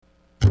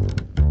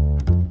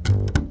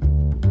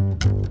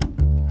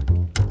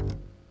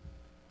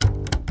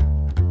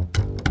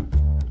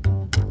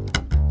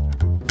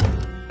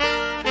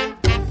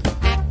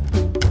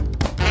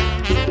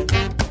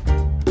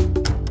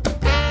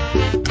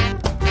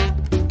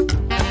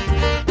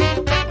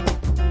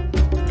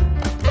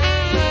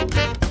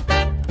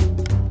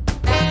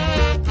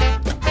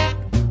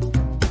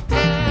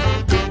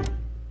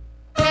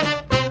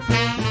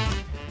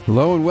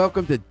Hello and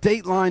welcome to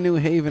Dateline New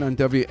Haven on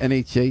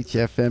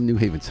WNHH-FM, New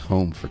Haven's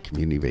home for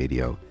community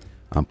radio.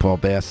 I'm Paul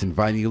Bass,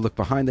 inviting you to look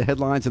behind the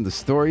headlines and the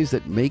stories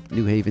that make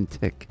New Haven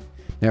tick.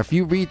 Now, if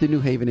you read the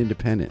New Haven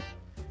Independent,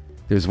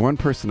 there's one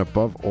person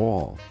above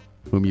all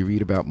whom you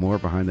read about more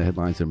behind the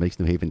headlines that makes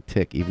New Haven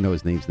tick, even though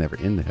his name's never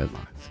in the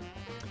headlines.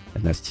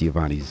 And that's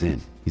Giovanni Zinn.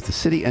 He's the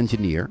city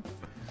engineer,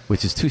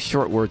 which is two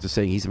short words of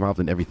saying he's involved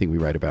in everything we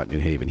write about New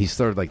Haven. He's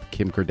sort of like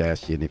Kim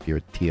Kardashian if you're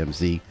at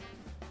TMZ.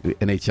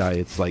 NHI,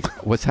 it's like,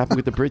 what's happening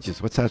with the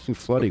bridges? What's happening with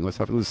flooding? What's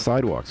happening with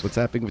sidewalks? What's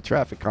happening with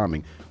traffic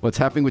calming? What's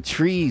happening with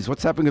trees?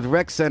 What's happening with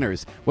rec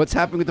centers? What's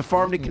happening with the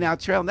Farmington Canal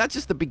Trail? And that's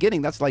just the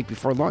beginning. That's like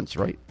before lunch,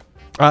 right?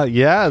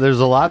 Yeah,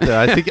 there's a lot there.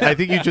 I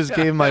think you just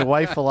gave my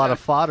wife a lot of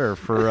fodder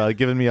for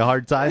giving me a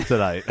hard time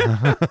tonight.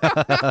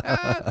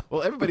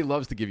 Well, everybody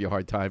loves to give you a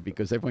hard time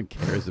because everyone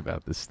cares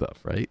about this stuff,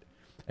 right?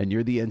 And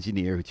you're the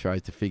engineer who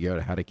tries to figure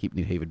out how to keep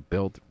New Haven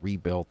built,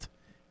 rebuilt,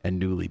 and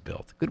newly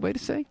built. Good way to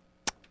say?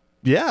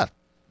 Yeah.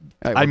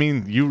 Right, well, I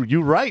mean,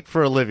 you write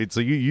for a living,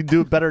 so you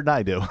do it better than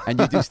I do. And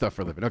you do stuff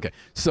for a living. Okay.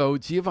 So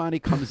Giovanni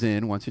comes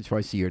in once or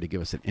twice a year to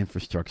give us an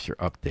infrastructure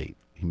update.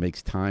 He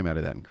makes time out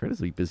of that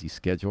incredibly busy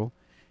schedule.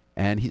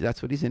 And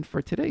that's what he's in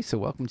for today. So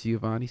welcome,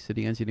 Giovanni,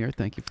 city engineer.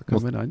 Thank you for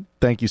coming on.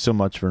 Thank you so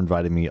much for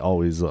inviting me.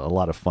 Always a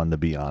lot of fun to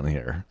be on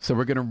here. So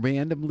we're going to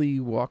randomly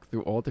walk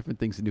through all different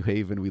things in New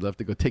Haven. We love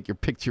to go take your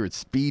picture at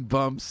speed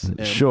bumps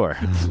and sure.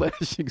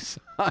 flashing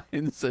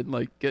signs and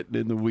like getting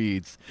in the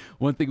weeds.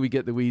 One thing we get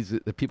in the weeds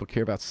that people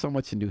care about so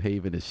much in New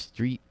Haven is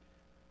street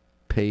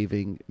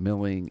paving,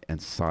 milling,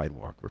 and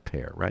sidewalk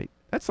repair, right?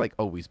 That's like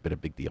always been a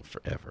big deal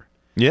forever.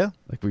 Yeah.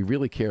 Like, we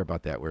really care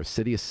about that. We're a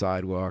city of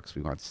sidewalks.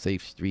 We want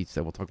safe streets.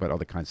 We'll talk about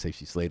other kinds of safe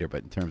streets later,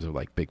 but in terms of,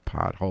 like, big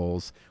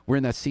potholes, we're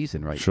in that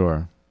season, right?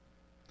 Sure.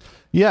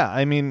 Yeah,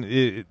 I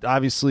mean,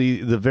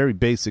 obviously, the very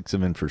basics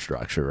of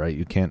infrastructure, right?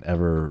 You can't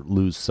ever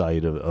lose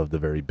sight of the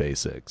very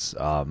basics.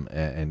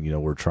 And, you know,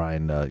 we're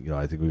trying,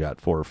 I think we got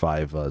 4 or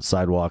 5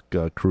 sidewalk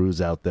crews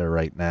out there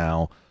right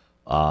now,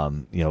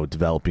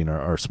 developing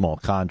our small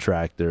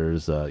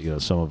contractors,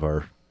 some of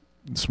our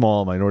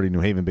small minority New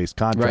Haven-based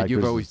contractors. Right,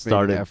 you've always made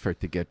an effort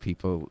to get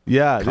people.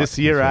 Yeah, this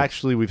year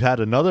actually we've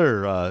had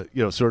another,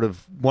 sort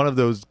of one of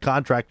those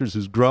contractors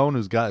who's grown,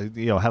 who's got,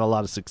 had a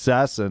lot of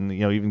success, and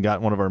even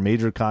got one of our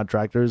major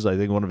contractors. I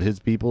think one of his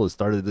people has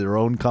started their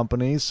own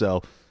company.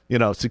 So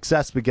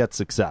success begets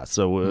success.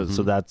 So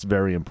so that's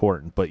very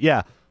important. But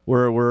yeah,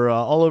 we're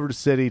all over the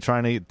city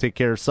trying to take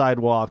care of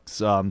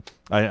sidewalks.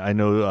 I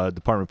know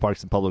Department of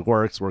Parks and Public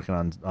Works working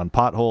on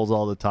potholes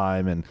all the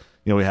time, and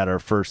we had our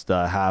first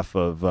half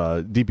of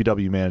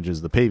DPW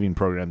manages the paving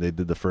program. They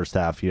did the first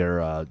half here,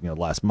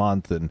 last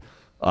month, and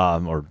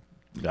or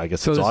I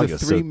guess so it's there's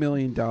August. a $3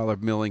 million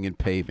milling and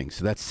paving.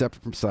 So that's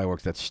separate from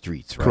sidewalks. That's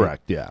streets, right?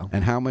 Correct. Yeah.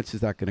 And how much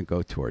is that going to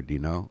go toward? Do you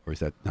know, or is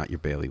that not your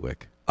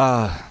bailiwick?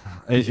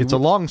 It's a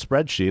long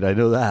spreadsheet. I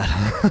know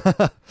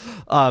that.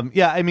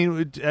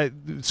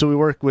 So we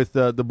work with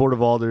the Board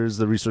of Alders,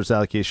 the Resource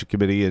Allocation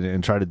Committee,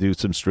 and try to do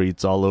some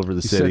streets all over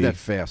the city. You said that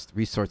fast.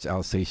 Resource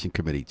Allocation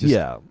Committee. Just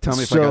tell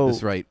me if I got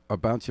this right.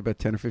 About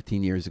 10 or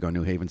 15 years ago,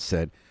 New Haven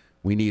said,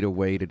 we need a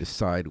way to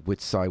decide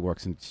which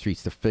sidewalks and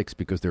streets to fix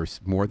because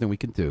there's more than we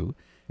can do.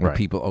 And right.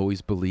 People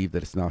always believe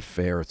that it's not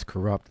fair, it's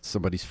corrupt, it's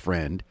somebody's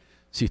friend.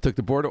 So you took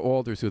the Board of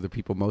Alders, who are the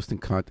people most in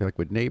contact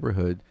with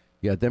neighborhood.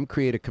 You had them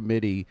create a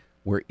committee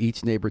where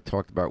each neighbor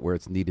talked about where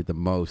it's needed the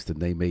most,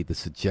 and they made the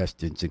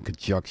suggestions in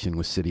conjunction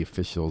with city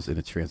officials in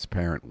a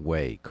transparent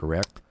way,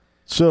 correct?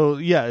 So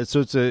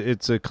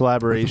it's a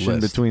collaboration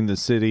between the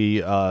city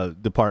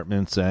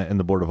departments and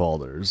the Board of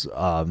Alders,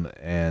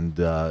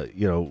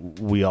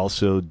 we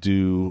also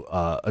do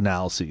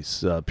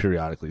analyses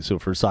periodically. So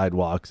for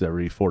sidewalks,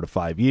 every 4 to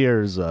 5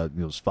 years, it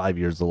was 5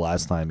 years the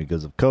last time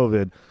because of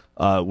COVID.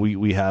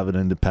 We have an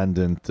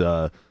independent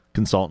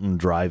consultant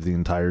drive the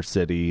entire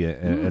city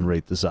and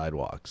rate the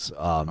sidewalks,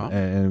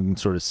 and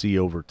sort of see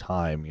over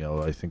time.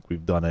 I think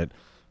we've done it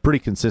pretty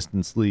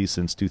consistently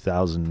since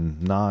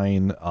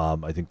 2009.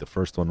 I think the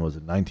first one was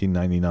in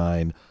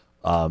 1999,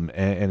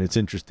 and it's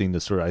interesting to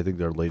sort of, I think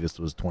their latest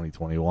was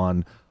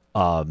 2021.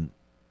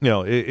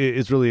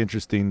 It's really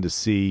interesting to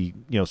see,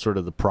 sort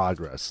of the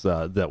progress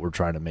that we're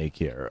trying to make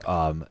here.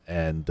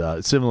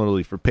 And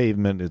similarly for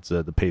pavement, it's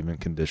the pavement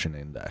condition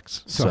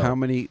index. So how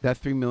many, that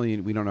 3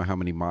 million, we don't know how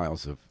many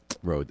miles of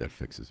road that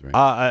fixes, right?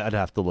 I'd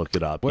have to look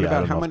it up. What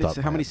about how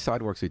many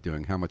sidewalks are you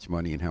doing? How much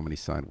money and how many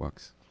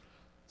sidewalks?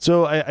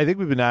 So I think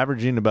we've been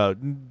averaging about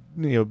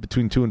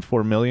between 2 and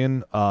 4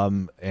 million,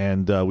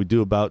 and we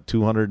do about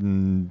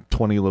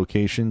 220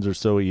 locations or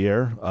so a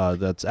year.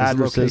 That's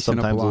addresses,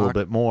 sometimes a little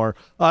bit more.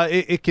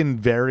 It can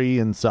vary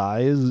in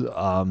size.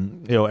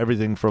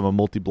 Everything from a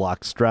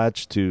multi-block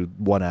stretch to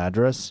one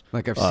address.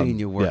 Like I've seen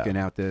you working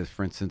out there,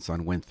 for instance,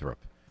 on Winthrop,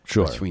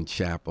 sure, between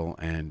Chapel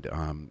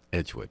and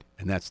Edgewood,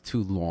 and that's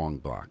 2 long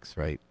blocks,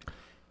 right?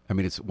 I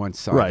mean, it's one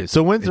side. Right.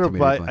 So Winthrop,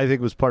 intermediate I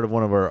think, was part of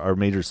one of our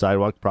major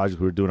sidewalk projects.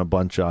 We were doing a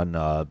bunch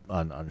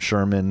on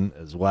Sherman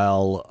as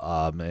well,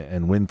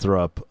 and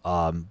Winthrop.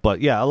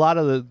 But yeah, a lot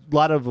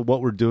of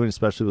what we're doing,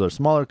 especially with our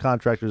smaller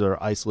contractors, are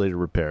isolated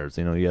repairs.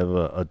 You know, you have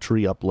a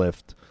tree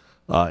uplift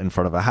in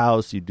front of a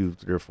house. You do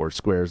 3 or 4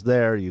 squares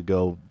there. You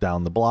go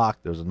down the block.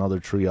 There's another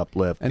tree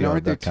uplift. And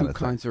aren't there two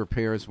kinds of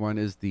repairs? One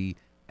is the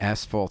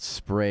asphalt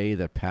spray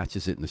that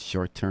patches it in the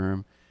short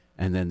term,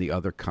 and then the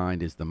other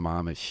kind is the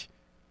momish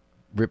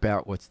rip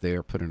out what's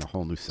there, put in a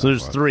whole new sidewalk. So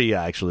there's 3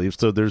 actually.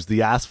 So there's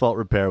the asphalt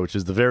repair, which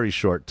is the very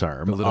short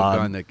term, the little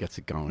gun that gets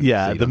it going.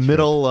 Yeah, the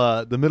middle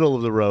of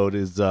the road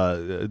is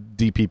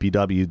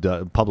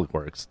DPPW, Public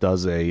Works,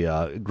 does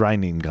a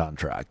grinding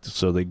contract.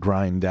 So they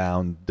grind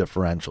down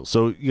differentials.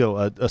 So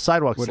a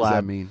sidewalk what slab. What does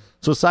that mean?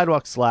 So a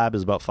sidewalk slab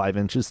is about 5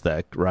 inches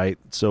thick, right?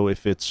 So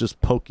if it's just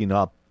poking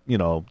up,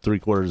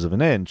 3/4 of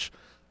an inch.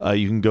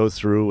 You can go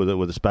through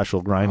with a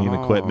special grinding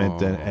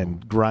equipment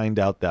and grind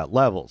out that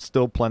level.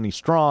 Still plenty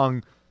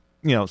strong,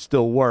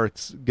 still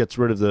works, gets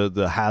rid of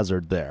the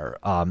hazard there.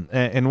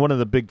 And one of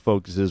the big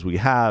focuses we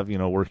have,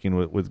 working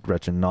with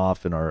Gretchen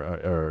Knopf in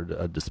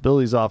our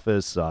disabilities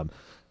office, and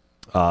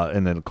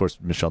then, of course,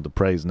 Michelle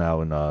Dupre is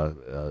now in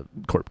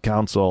Corp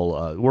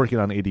Council, working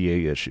on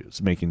ADA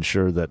issues, making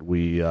sure that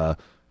we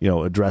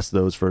address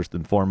those first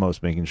and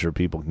foremost, making sure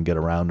people can get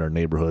around our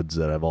neighborhoods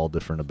that have all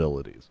different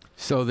abilities.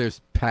 So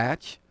there's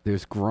patch,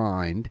 there's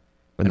grind,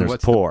 and there's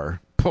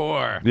pour.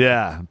 Pour.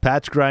 Yeah,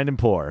 patch, grind, and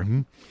pour.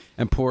 Mm-hmm.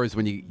 And pour is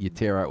when you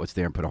tear out what's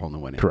there and put a whole new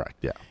one in. Correct,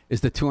 yeah.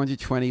 Is the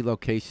 220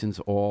 locations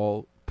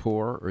all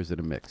pour, or is it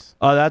a mix?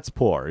 That's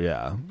pour,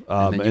 yeah.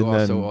 And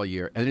then all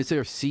year. And is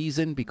there a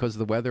season because of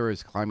the weather, or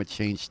is climate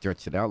change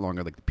stretched it out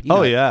longer? Like the peanut,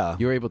 oh, yeah.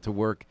 You're able to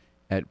work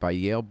by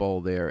Yale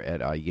Bowl there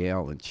at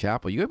Yale and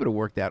Chapel. You're able to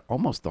work that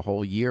almost the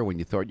whole year when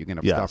you thought you're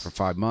going to stop for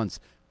 5 months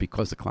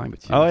because of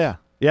climate change. Oh, yeah.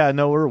 Yeah,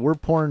 no, we're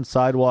pouring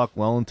sidewalk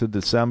well into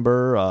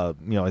December. I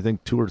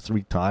think 2 or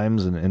 3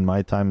 times in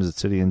my time as a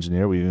city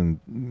engineer. We've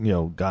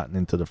even, gotten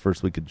into the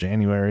first week of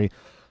January.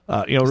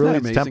 Really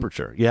it's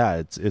temperature. Yeah,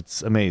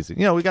 it's amazing.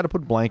 We got to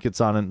put blankets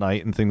on at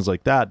night and things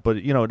like that. But,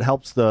 it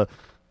helps the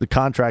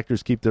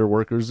contractors keep their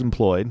workers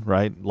employed,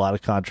 right? A lot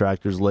of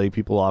contractors lay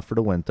people off for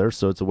the winter,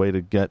 so it's a way to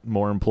get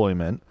more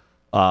employment.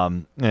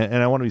 And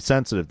I want to be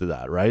sensitive to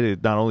that, right?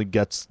 It not only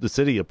gets the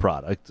city a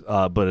product,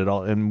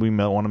 and we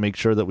want to make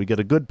sure that we get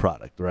a good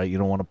product, right? You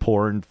don't want to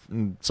pour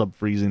in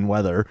sub-freezing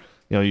weather.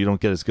 You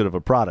don't get as good of a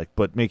product,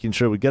 but making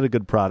sure we get a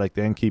good product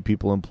and keep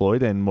people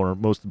employed, and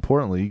most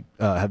importantly,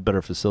 have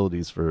better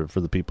facilities for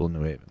the people in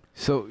New Haven.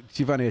 So,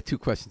 Giovanni, I have 2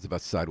 questions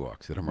about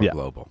sidewalks that are more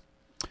global.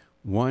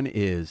 One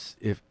is,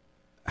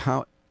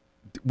 how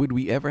would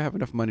we ever have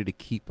enough money to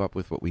keep up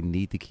with what we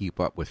need to keep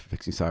up with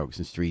fixing sidewalks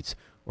and streets?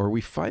 Or are we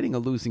fighting a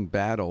losing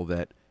battle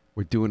that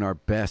we're doing our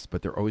best,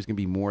 but there are always going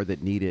to be more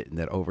that need it, and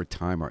that over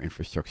time our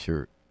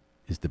infrastructure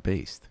is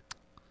debased?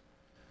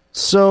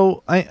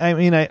 So,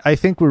 I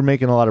think we're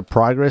making a lot of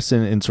progress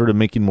in sort of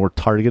making more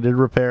targeted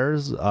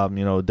repairs.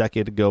 A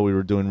decade ago, we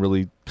were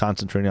really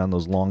concentrating on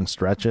those long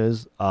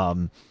stretches.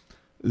 I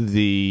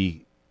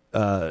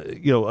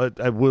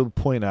will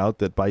point out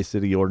that by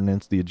city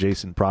ordinance, the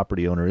adjacent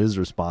property owner is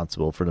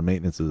responsible for the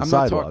maintenance of the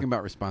sidewalk. I'm not talking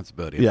about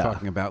responsibility. I'm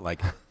talking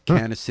about,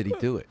 can a city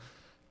do it?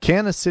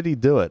 Can a city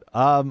do it?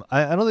 I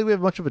don't think we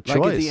have much of a choice.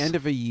 Like at the end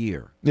of a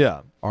year,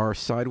 are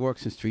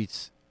sidewalks and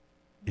streets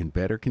in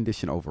better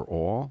condition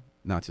overall,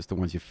 not just the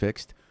ones you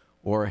fixed,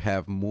 or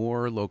have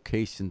more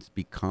locations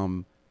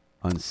become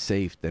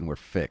unsafe than were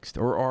fixed?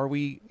 Or are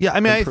we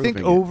I think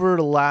over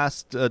the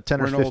last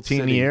 10 or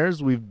 15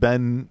 years, we've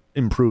been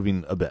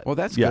improving a bit. Well,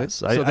 that's good.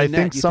 Yes, I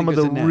think some of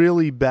the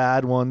really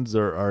bad ones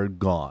are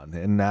gone,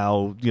 and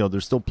now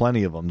there's still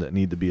plenty of them that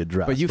need to be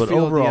addressed. But you feel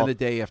overall, at the end of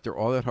the day, after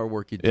all that hard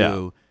work you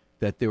do,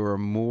 that there are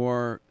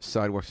more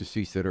sidewalks and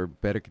streets that are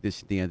better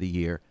condition at the end of the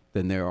year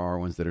than there are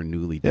ones that are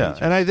newly dangerous.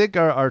 Yeah, and I think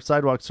our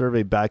sidewalk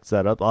survey backs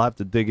that up. I'll have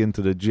to dig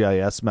into the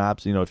GIS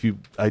maps.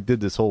 I did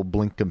this whole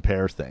blink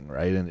compare thing,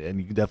 right? And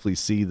you can definitely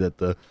see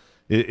that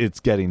it's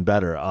getting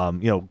better.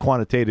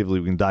 Quantitatively,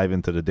 we can dive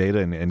into the data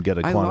and get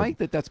a I like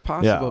that that's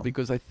possible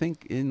because I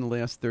think in the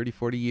last 30,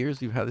 40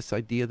 years, we've had this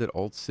idea that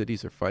old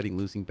cities are fighting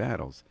losing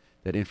battles,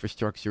 that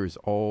infrastructure is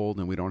old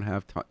and we don't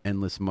have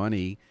endless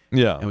money.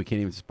 Yeah. And we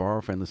can't even just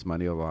borrow for endless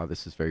money. A lot of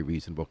this is very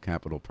reasonable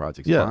capital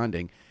projects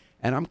bonding.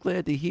 And I'm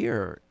glad to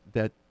hear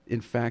that,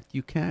 in fact,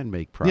 you can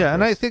make progress. Yeah,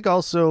 and I think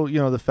also,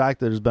 the fact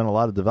that there's been a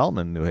lot of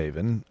development in New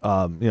Haven,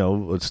 a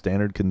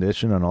standard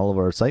condition on all of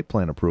our site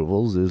plan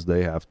approvals is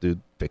they have to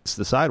fix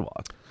the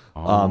sidewalk.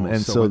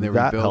 And so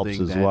that helps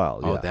as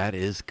well. Oh, that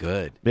is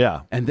good.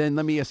 Yeah. And then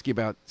let me ask you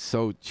about,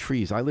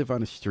 trees. I live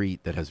on a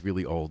street that has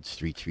really old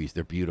street trees.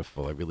 They're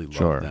beautiful. I really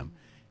love them.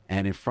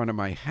 And in front of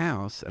my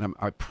house, and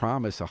I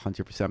promise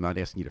 100%, I'm not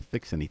asking you to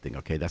fix anything,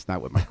 okay? That's not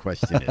what my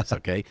question is,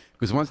 okay?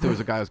 Because once there was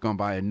a guy who was going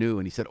by and knew,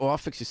 and he said, "Oh, I'll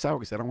fix your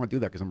sidewalk." I said, "I don't want to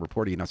do that because I'm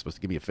reporting. You're not supposed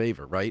to give me a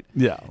favor, right?"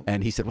 Yeah.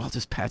 And he said, "Well, I'll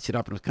just patch it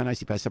up." And it was kind of nice.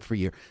 He patched it up for a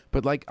year.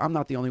 But, like, I'm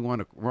not the only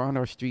one. We're on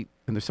our street,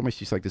 and there's so many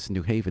streets like this in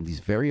New Haven. These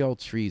very old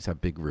trees have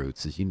big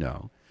roots, as you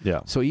know. Yeah.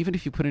 So even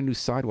if you put in a new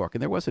sidewalk,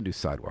 and there was a new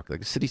sidewalk,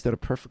 like the city's done a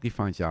perfectly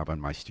fine job on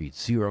my street,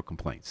 0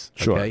 complaints,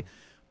 okay? Sure.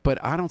 But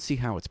I don't see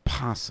how it's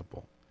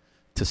possible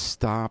to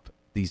stop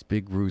these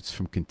big roots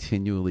from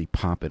continually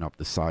popping up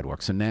the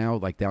sidewalk. So now,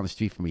 like down the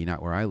street from me,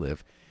 not where I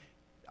live,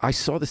 I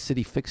saw the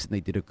city fix it, and they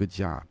did a good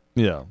job.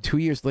 Yeah. 2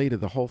 years later,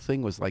 the whole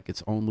thing was like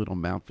its own little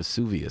Mount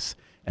Vesuvius,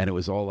 and it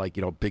was all like,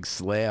 big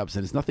slabs,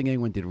 and it's nothing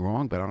anyone did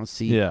wrong, but I don't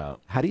see. Yeah.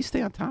 How do you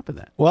stay on top of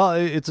that? Well,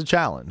 it's a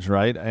challenge,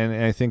 right?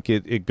 And I think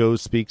it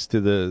speaks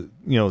to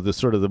the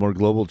sort of the more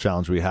global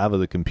challenge we have of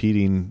the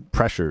competing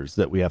pressures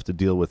that we have to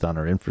deal with on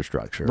our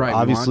infrastructure. Right.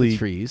 Obviously,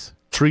 trees.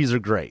 Trees are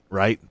great,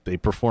 right? They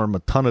perform a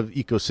ton of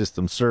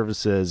ecosystem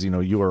services.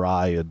 You or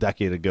I a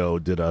decade ago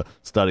did a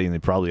study, and they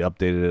probably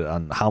updated it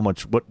on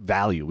what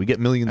value. We get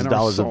millions of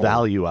dollars of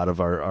value out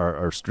of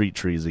our street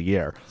trees a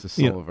year. It's the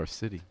soul of our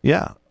city.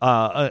 Yeah.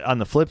 On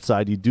the flip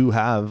side, you do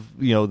have,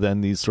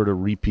 then these sort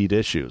of repeat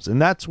issues.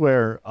 And that's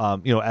where,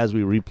 as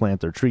we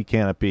replant our tree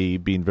canopy,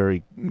 being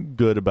very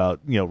good about,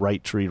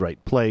 right tree,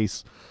 right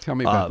place. Tell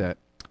me about that.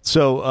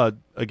 So,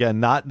 again,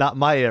 not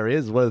my area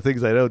is one of the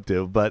things I don't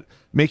do, but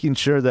making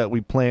sure that we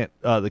plant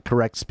the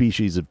correct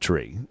species of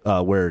tree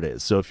where it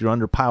is. So if you're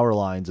under power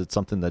lines, it's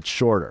something that's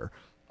shorter.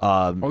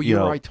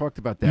 I talked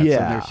about that. Yeah.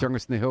 So there's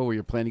Youngest in the Hill where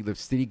you're planting. The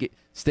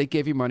state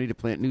gave you money to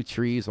plant new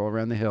trees all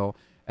around the hill.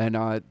 And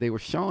they were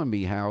showing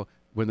me how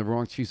when the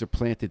wrong trees are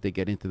planted, they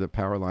get into the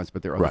power lines,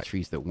 but there are other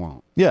trees that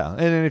won't. Yeah, and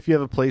then if you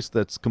have a place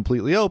that's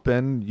completely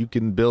open, you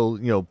can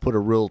put a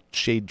real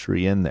shade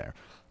tree in there.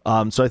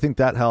 So I think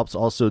that helps.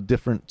 Also,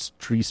 different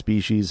tree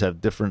species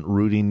have different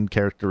rooting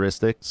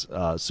characteristics.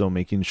 So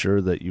making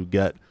sure that you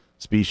get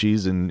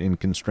species in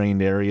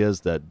constrained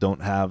areas that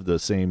don't have the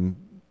same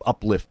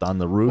uplift on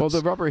the roots.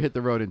 Well, the rubber hit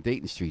the road in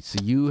Dayton Street, so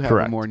you have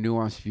a more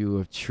nuanced view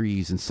of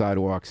trees and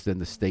sidewalks than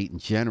the state in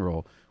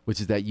general, which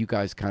is that you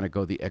guys kind of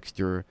go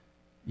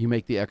you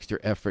make the extra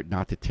effort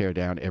not to tear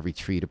down every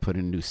tree to put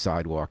in a new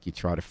sidewalk. You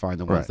try to find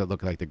the ones that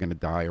look like they're going to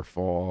die or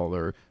fall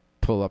or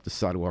pull up the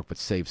sidewalk but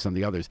save some of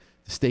the others.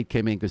 The state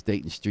came in because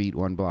Dayton Street,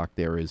 one block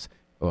there is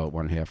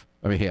half,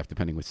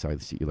 depending which side of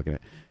the street you're looking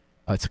at.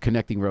 It's a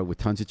connecting road with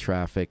tons of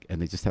traffic,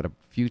 and they just had a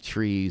few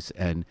trees,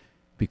 and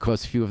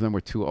because a few of them were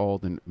too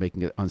old and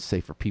making it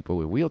unsafe for people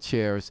with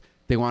wheelchairs,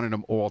 they wanted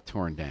them all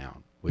torn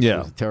down, which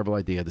was a terrible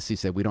idea. The city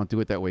said, "We don't do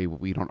it that way.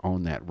 We don't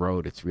own that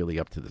road. It's really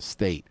up to the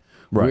state."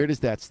 Right. Where does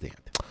that stand?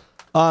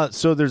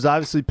 So there's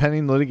obviously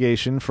pending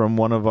litigation from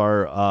one of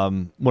our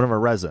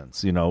residents,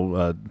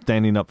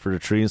 standing up for the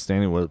tree and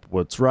standing with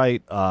what's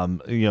right.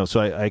 So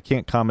I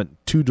can't comment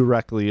too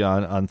directly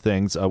on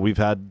things. We've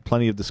had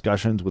plenty of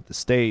discussions with the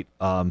state.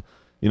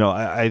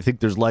 I think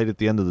there's light at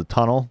the end of the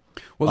tunnel.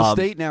 Well, the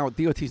state now,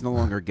 DOT is no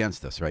longer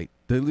against us, right?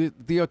 The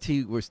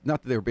DOT was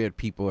not that they were bad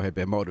people or had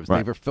bad motives.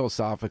 Right. They were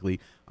philosophically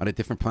on a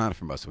different planet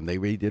from us. When they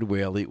redid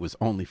Whaley, it was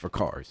only for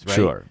cars, right?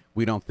 Sure.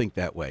 We don't think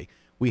that way.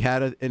 We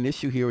had an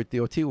issue here with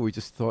DOT where we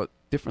just thought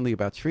differently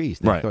about trees.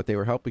 They thought they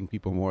were helping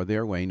people more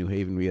their way. In New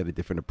Haven, we had a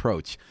different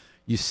approach.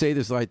 You say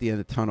there's light at the end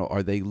of the tunnel.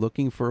 Are they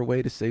looking for a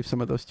way to save some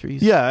of those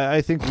trees? Yeah,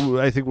 I think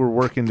we're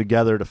working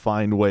together to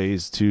find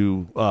ways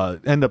to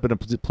end up in a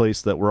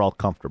place that we're all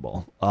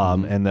comfortable,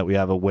 and that we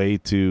have a way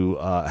to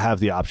have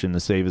the option to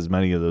save as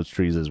many of those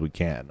trees as we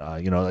can.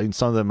 And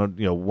some of them,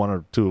 one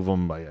or two of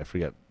them, I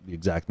forget the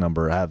exact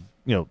number, have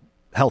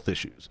health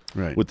issues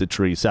with the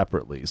tree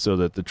separately, so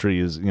that the tree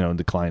is in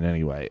decline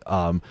anyway.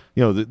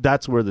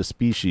 That's where the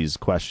species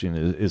question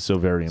is so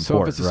very important.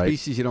 So if it's a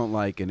species you don't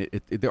like, and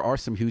there are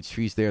some huge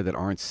trees there that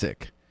aren't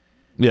sick,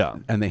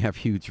 and they have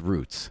huge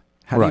roots,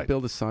 how do you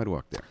build a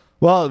sidewalk there?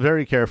 Well,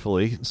 very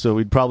carefully. So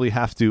we'd probably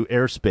have to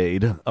air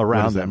spade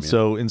around them.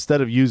 So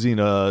instead of using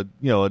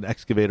an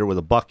excavator with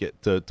a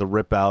bucket to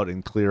rip out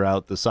and clear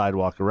out the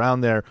sidewalk around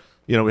there,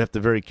 we have to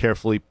very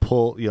carefully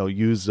pull,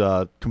 use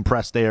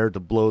compressed air to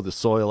blow the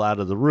soil out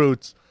of the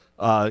roots,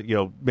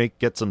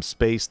 get some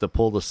space to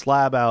pull the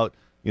slab out,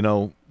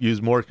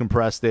 use more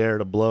compressed air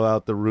to blow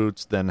out the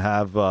roots, then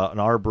have an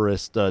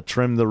arborist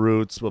trim the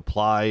roots,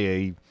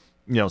 apply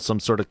some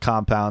sort of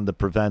compound to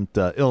prevent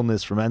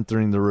illness from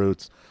entering the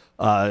roots.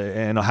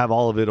 And I'll have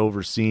all of it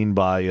overseen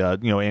by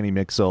Annie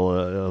Mixel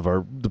of our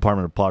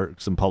Department of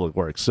Parks and Public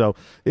Works. So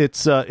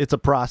it's a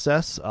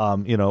process.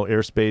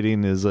 Air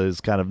spading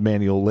is kind of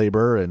manual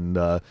labor,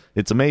 and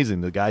it's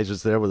amazing. The guy's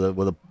just there with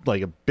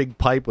a big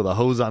pipe with a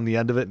hose on the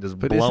end of it, and just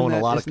blowing a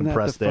lot of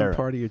compressed air. Isn't that the fun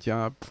part of your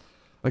job?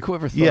 Like,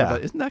 whoever thought about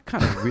it? Isn't that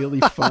kind of really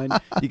fun?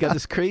 You got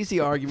this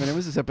crazy argument,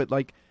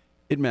 but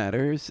it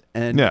matters.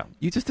 And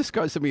you just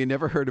described something you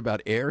never heard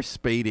about, air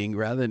spading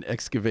rather than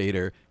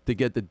excavator, to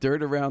get the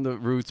dirt around the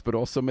roots, but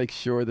also make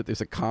sure that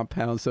there's a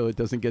compound so it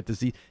doesn't get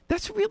disease.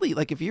 That's really,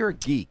 like, if you're a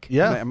geek,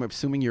 I'm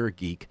assuming you're a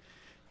geek,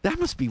 That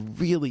must be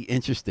really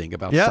interesting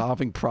about Yeah.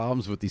 solving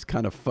problems with these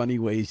kind of funny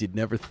ways you'd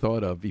never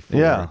thought of before.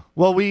 Yeah.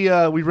 Well, we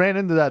ran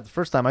into that the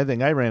first time I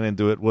think I ran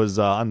into it was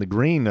on the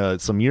green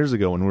some years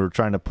ago when we were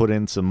trying to put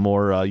in some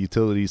more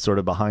utilities sort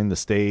of behind the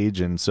stage,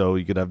 and so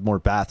you could have more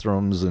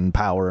bathrooms and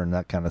power and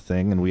that kind of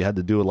thing. And we had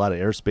to do a lot of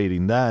air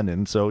spading then,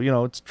 and so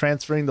it's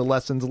transferring the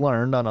lessons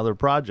learned on other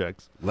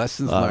projects.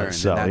 Lessons learned.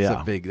 So, and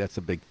yeah. that's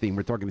a big theme.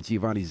 We're talking to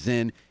Giovanni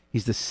Zinn.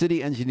 He's the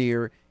city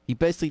engineer. He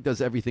basically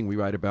does everything we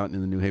write about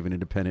in the New Haven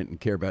Independent and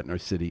care about in our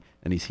city,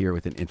 and he's here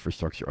with an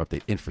infrastructure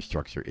update.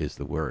 Infrastructure is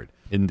the word.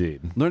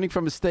 Indeed. Learning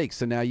from mistakes.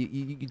 So now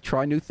you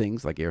try new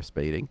things like air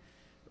spading.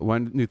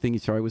 One new thing you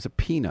tried was a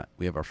peanut.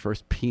 We have our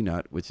first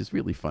peanut, which is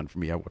really fun for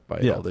me. I walk by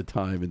it all the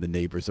time, and the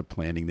neighbors are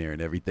planting there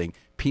and everything.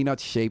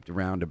 Peanut-shaped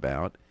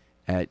roundabout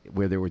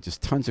where there were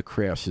just tons of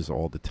crashes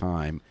all the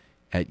time.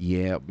 At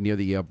Yale, near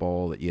the Yale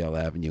Bowl, at Yale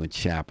Avenue and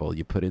Chapel,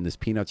 you put in this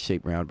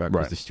peanut-shaped roundabout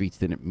because the streets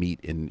didn't meet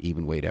in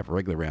even way to have a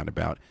regular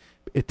roundabout.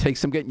 It takes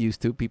some getting used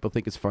to. People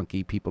think it's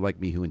funky. People like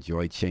me who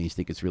enjoy change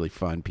think it's really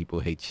fun. People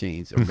who hate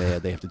change are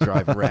mad. They have to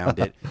drive around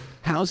it.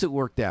 How's it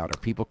worked out? Are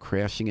people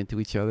crashing into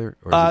each other?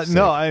 Or is it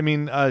no, safe? I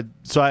mean,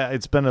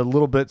 it's been a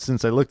little bit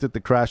since I looked at the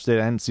crash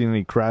data. I hadn't seen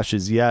any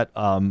crashes yet.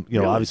 Really?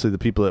 Obviously the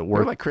people that There were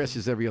work. like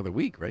crashes every other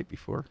week, right,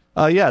 before?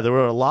 Yeah, there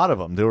were a lot of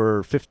them. There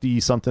were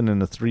 50-something in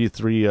a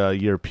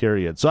three-year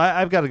period. So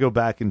I've got to go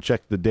back and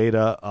check the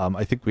data.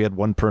 I think we had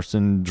one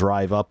person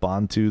drive up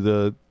onto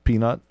the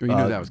peanut. Or you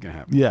knew that was going to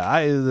happen. Yeah,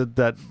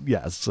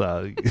 yes,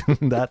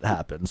 that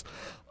happens.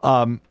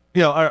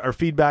 Our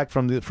feedback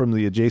from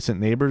the adjacent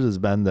neighbors has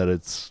been that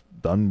it's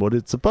done what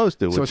it's supposed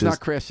to, So which it's is not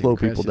crashing. slow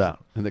people down.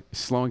 And they're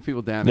slowing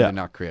people down Yeah. and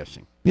they're not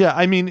crashing. Yeah,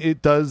 I mean,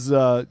 it does,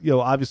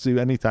 obviously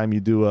anytime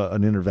you do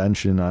an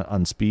intervention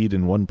on speed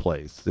in one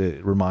place,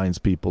 it reminds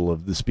people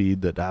of the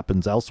speed that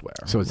happens elsewhere.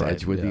 So is right?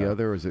 Edgewood the Yeah.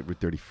 other, or is it Route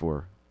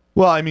 34?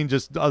 Well, I mean,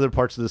 just other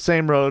parts of the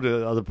same road,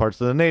 other parts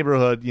of the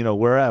neighborhood,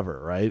 wherever,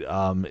 right?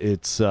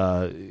 It's,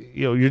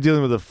 you're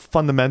dealing with a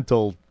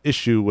fundamental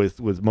issue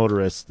with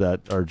motorists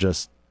that are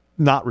just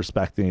not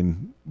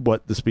respecting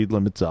what the speed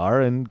limits are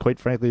and, quite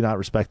frankly, not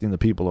respecting the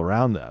people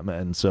around them.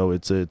 And so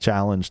it's a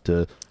challenge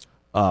to,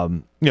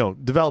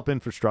 develop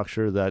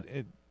infrastructure that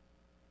it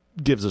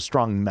gives a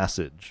strong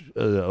message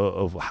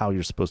of how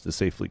you're supposed to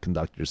safely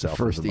conduct yourself.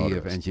 First as a E of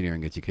motorist.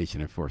 engineering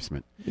education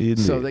enforcement. Indeed.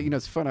 So that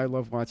it's fun. I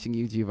love watching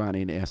you,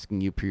 Giovanni, and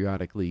asking you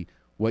periodically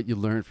what you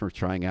learned from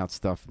trying out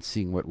stuff and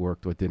seeing what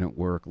worked, what didn't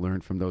work.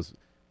 Learn from those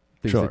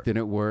things Sure. that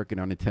didn't work and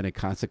unintended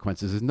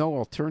consequences. There's no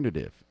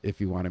alternative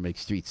if you want to make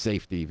streets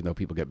safety, even though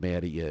people get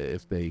mad at you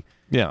if they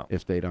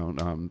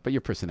don't. But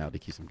your personality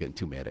keeps them getting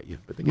too mad at you.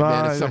 But they get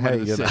mad at someone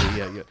in the city.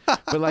 Yeah.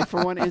 But like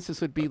for one instance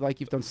would be like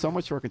you've done so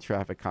much work in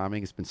traffic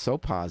calming. It's been so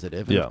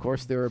positive. And of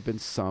course there have been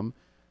some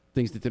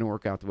things that didn't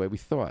work out the way we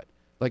thought.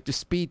 Like the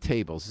speed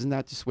tables. Isn't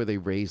that just where they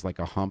raise like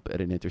a hump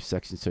at an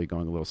intersection so you're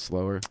going a little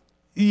slower?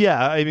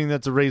 Yeah, I mean,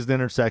 that's a raised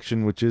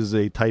intersection, which is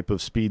a type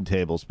of speed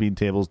table. Speed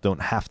tables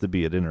don't have to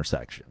be at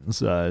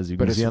intersections, as you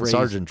can see on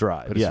Sargent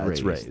Drive. But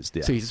it's raised.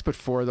 Yeah. So you just put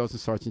 4 of those in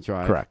Sargent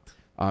Drive. Correct.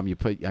 You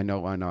put, I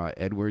know on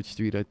Edward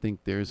Street, I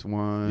think there's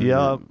one.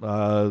 Yeah,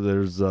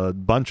 there's a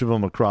bunch of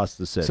them across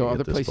the city. So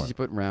other at this places point. you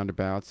put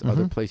roundabouts,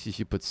 other places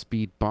you put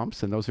speed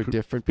bumps, and those are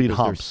different. Speed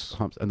because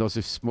humps. And those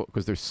are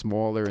because they're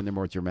smaller and they're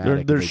more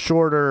dramatic. They're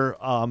shorter.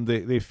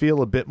 They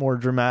feel a bit more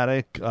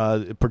dramatic,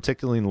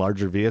 particularly in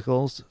larger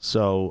vehicles.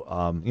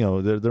 So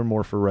they're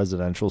more for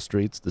residential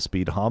streets. The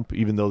speed hump,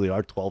 even though they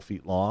are 12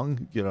 feet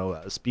long,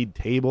 a speed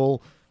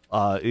table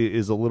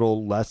is a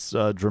little less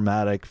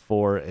dramatic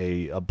for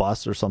a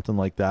bus or something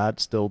like that.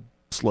 Still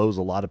slows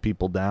a lot of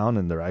people down,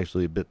 and they're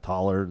actually a bit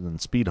taller than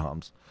speed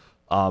humps.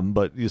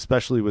 But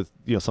especially with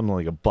something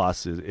like a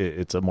bus,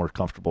 it's a more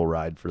comfortable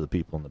ride for the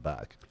people in the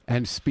back.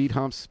 And speed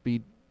humps,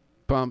 speed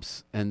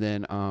bumps, and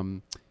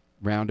then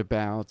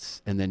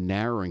roundabouts, and then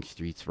narrowing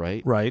streets,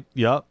 right? Right.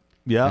 Yep.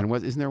 Yeah. And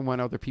isn't there one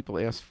other people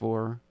ask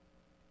for?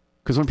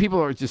 Because when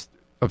people are just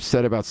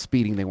upset about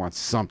speeding, they want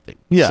something.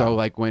 Yeah. So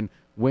like when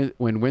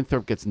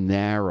Winthrop gets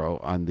narrow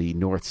on the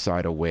north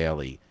side of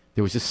Whaley,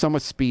 there was just so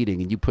much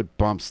speeding, and you put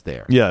bumps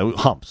there. Yeah,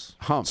 humps.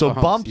 So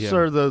humps, bumps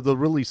are the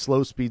really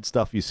slow speed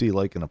stuff you see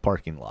like in a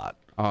parking lot.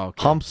 Oh,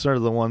 okay. Humps are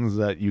the ones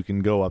that you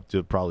can go up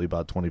to probably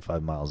about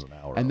 25 miles an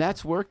hour. And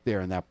that's worked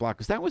there in that block,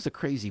 because that was a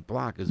crazy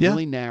block. It was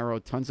really narrow,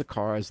 tons of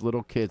cars,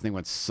 little kids, and they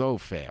went so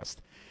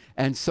fast.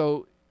 And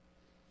so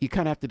you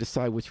kind of have to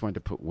decide which one to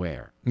put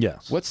where.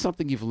 Yes. What's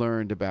something you've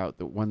learned about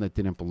the one that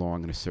didn't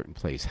belong in a certain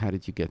place? How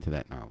did you get to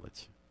that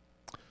knowledge?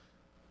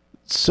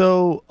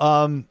 So,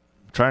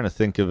 trying to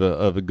think of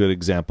a good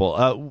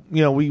example.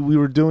 We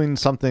were doing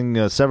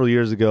something several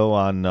years ago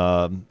on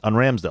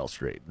Ramsdale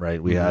Street,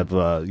 right? We have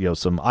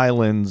some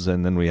islands,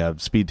 and then we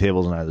have speed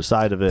tables on either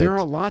side of it. There are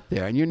a lot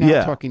there, and you're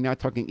not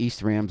talking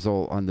East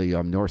Ramsdale on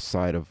the north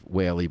side of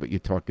Whaley, but you're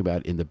talking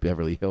about in the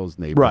Beverly Hills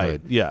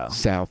neighborhood, right? Yeah,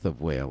 south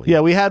of Whaley. Yeah,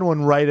 we had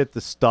one right at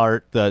the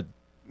start that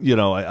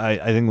I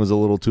think was a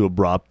little too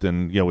abrupt,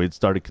 and we had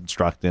started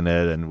constructing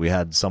it, and we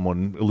had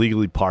someone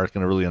illegally park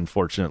in a really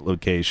unfortunate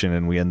location,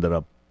 and we ended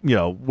up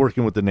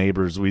working with the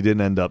neighbors. We didn't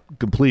end up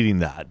completing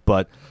that,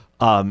 but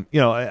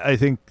I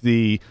think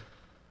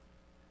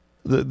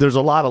there's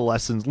a lot of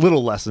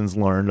little lessons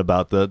learned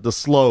about the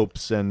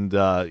slopes, and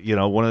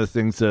one of the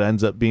things that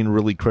ends up being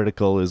really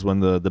critical is when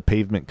the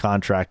pavement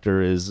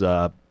contractor is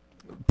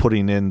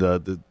putting in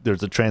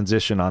there's a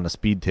transition on a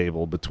speed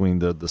table between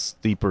the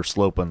steeper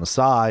slope on the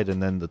side,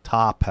 and then the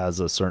top has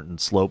a certain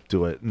slope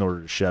to it in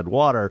order to shed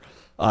water.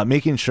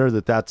 Making sure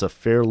that that's a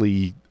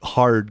fairly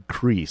hard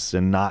crease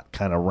and not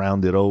kind of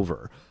rounded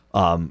over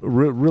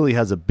really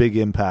has a big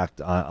impact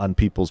on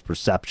people's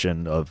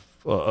perception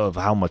of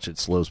how much it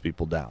slows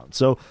people down.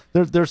 So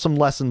there's some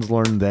lessons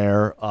learned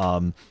there.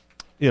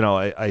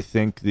 I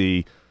think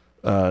the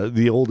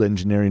old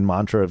engineering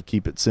mantra of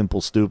keep it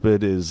simple,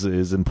 stupid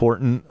is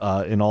important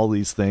in all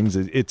these things.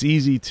 It's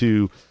easy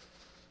to,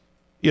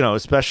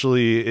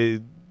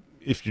 especially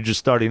if you're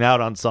just starting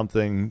out on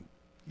something,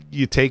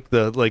 you take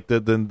the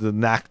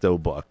NACTO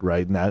book,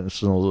 right?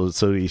 National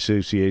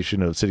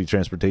Association of City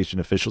Transportation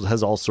Officials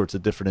has all sorts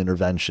of different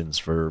interventions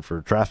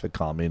for traffic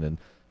calming, and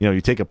you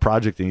take a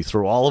project and you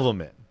throw all of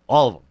them,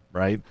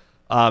 right?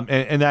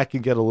 And that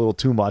can get a little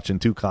too much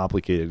and too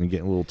complicated and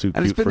get a little too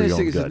cute for your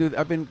own good.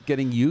 I've been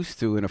getting used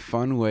to, in a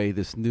fun way,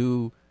 this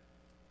new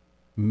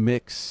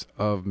mix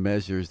of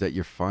measures that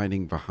you're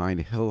finding behind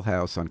Hill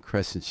House on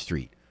Crescent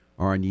Street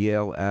or on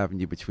Yale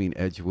Avenue between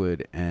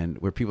Edgewood and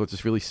where people are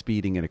just really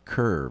speeding and it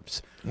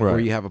curves. Right. Where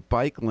you have a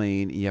bike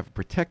lane, you have a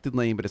protected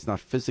lane, but it's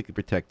not physically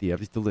protected. You have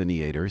these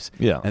delineators.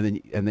 Yeah.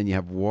 And then you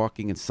have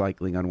walking and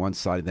cycling on one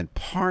side and then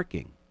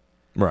parking.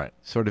 Right.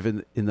 Sort of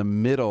in the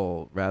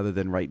middle rather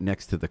than right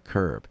next to the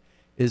curb.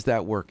 Is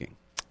that working?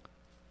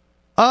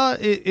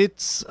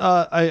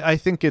 I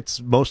think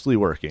it's mostly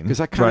working. Because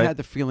I kind of had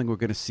the feeling we're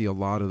going to see a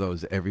lot of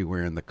those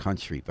everywhere in the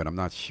country, but I'm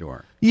not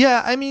sure.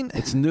 Yeah, I mean,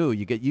 it's new.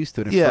 You get used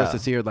to it. At first,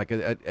 it's here, like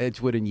at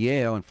Edgewood and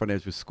Yale, in front of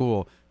Edgewood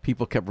School,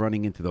 people kept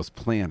running into those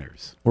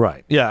planners.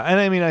 Right. Yeah, and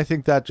I mean, I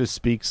think that just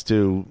speaks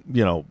to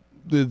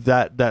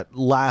that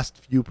last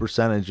few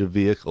percentage of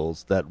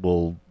vehicles that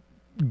will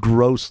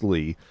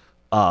grossly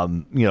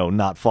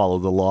not follow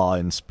the law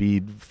and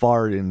speed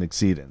far in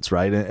exceedance,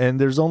 right? And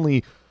there's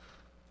only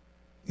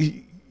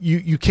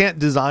you can't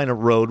design a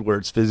road where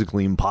it's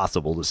physically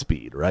impossible to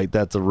speed, right?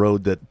 That's a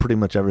road that pretty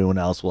much everyone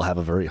else will have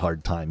a very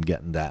hard time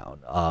getting down.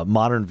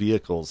 Modern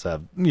vehicles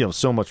have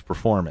so much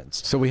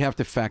performance, so we have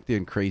to factor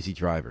in crazy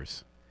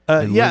drivers.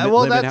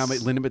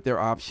 Limit their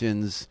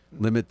options,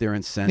 limit their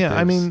incentives. Yeah,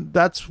 I mean,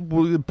 that's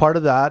part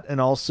of that,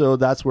 and also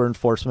that's where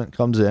enforcement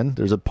comes in.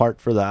 There's a part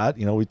for that.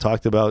 We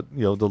talked about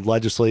the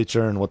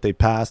legislature and what they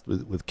passed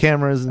with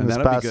cameras in this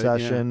past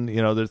session.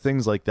 Yeah. There are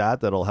things like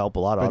that'll help a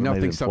lot of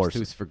automated enforcement. Nothing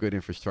substitutes for good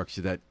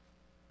infrastructure that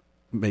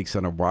makes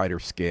on a wider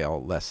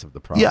scale less of the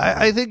problem. Yeah,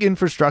 I think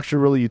infrastructure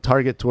really you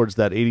target towards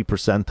that 80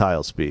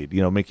 percentile speed,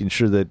 making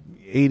sure that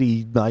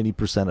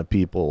 80-90% of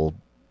people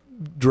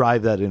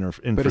drive that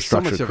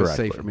infrastructure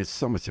correctly. It's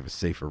so much of a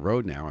safer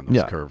road now on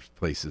those curved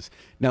places.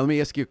 Now, let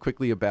me ask you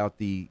quickly about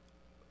the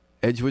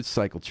Edgewood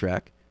cycle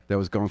track that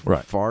was going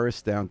from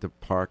Forest down to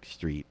Park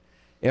Street.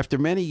 After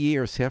many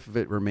years, half of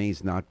it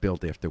remains not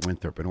built after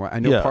Winthrop. And I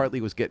know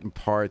partly was getting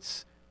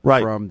parts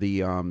from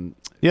the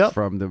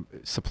from the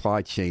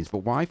supply chains, but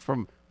why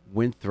from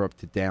Winthrop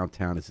to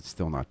downtown is it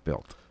still not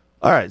built?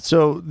 All right,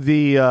 so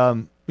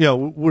the we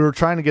were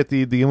trying to get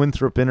the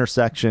Winthrop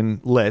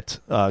intersection lit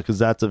because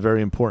that's a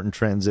very important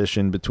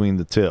transition between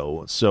the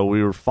two. So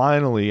we were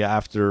finally,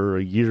 after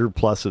a year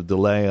plus of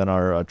delay on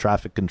our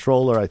traffic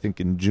controller, I think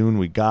in June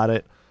we got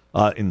it,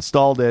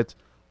 installed it.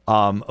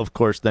 Of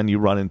course, then you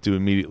run into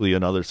immediately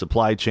another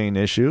supply chain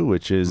issue,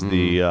 which is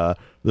the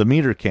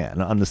meter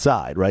can on the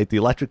side, right? The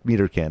electric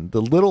meter can,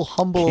 the little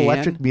humble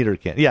electric meter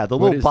can. Yeah, the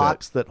little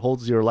box that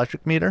holds your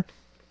electric meter.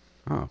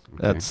 Oh, okay.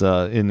 That's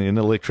in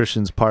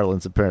electrician's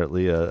parlance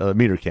apparently a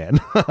meter can.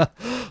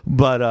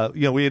 But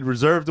we had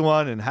reserved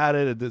one and had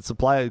it. The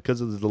supply,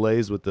 because of the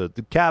delays with the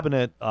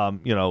cabinet,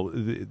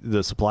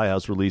 the supply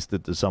house released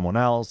it to someone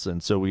else,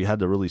 and so we had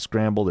to really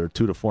scramble. They're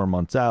 2 to 4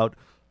 months out,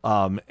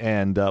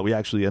 and we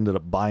actually ended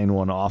up buying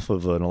one off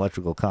of an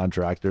electrical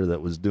contractor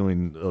that was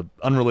doing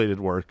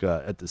unrelated work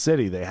at the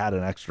city. They had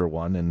an extra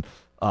one, and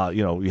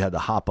we had to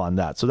hop on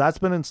that. So that's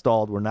been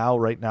installed. We're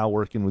right now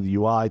working with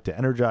UI to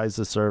energize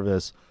the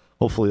service.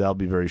 Hopefully that'll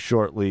be very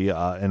shortly,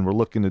 and we're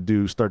looking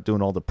to start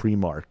doing all the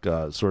pre-mark,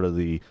 sort of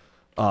the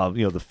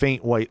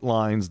faint white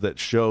lines that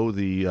show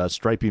the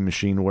striping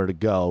machine where to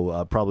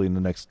go, probably in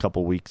the next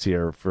couple weeks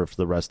here for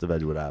the rest of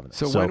Edgewood Avenue.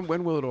 So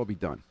when will it all be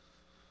done?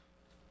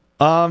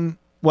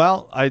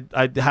 Well,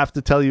 I'd have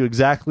to tell you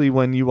exactly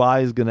when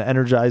UI is going to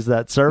energize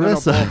that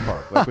service. No,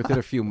 ballpark, like within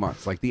a few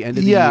months, like the end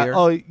of the year. year.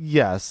 Oh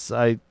yes,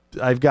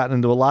 I've gotten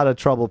into a lot of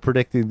trouble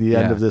predicting the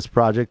end of this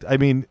project. I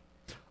mean,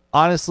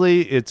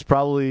 honestly, it's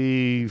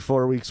probably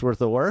 4 weeks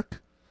worth of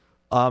work.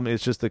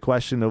 It's just a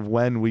question of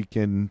when we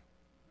can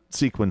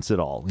sequence it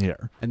all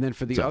here. And then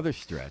for the other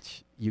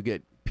stretch,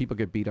 people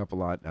get beat up a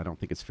lot. I don't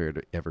think it's fair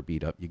to ever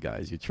beat up you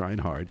guys. You're trying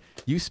hard.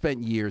 You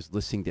spent years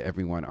listening to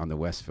everyone on the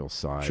Westville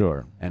side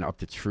Sure. and up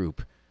to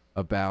Troop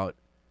about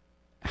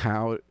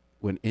how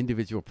when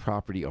individual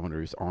property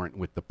owners aren't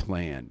with the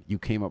plan, you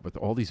came up with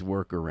all these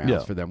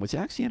workarounds for them, which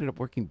actually ended up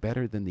working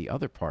better than the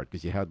other part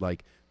because you had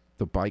like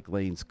the bike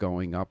lanes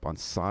going up on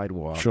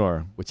sidewalk,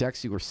 which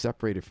actually were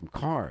separated from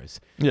cars.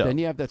 Yeah. Then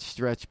you have that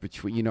stretch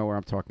between, you know where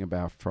I'm talking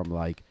about, from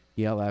like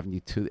Yale Avenue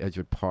to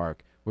Edgewood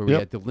Park, where we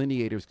had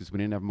delineators because we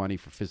didn't have money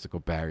for physical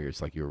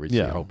barriers like you were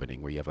originally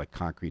opening, where you have like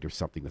concrete or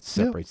something that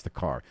separates the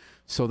car.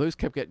 So those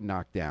kept getting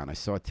knocked down. I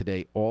saw it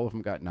today. All of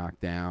them got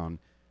knocked down.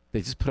 They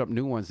just put up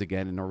new ones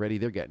again, and already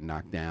they're getting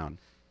knocked down.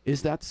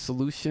 Is that the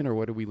solution, or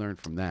what do we learn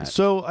from that?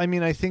 So, I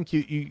mean, I think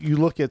you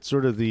look at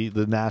sort of the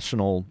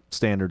national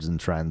standards and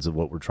trends of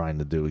what we're trying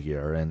to do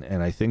here,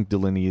 and I think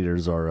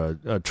delineators are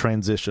a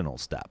transitional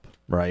step,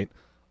 right?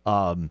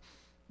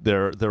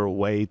 They're a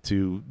way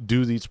to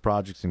do these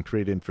projects and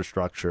create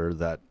infrastructure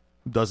that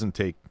doesn't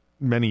take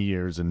many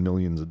years and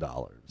millions of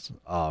dollars.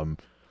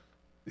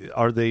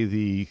 Are they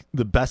the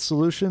best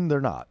solution? They're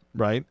not,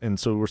 right? And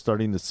so we're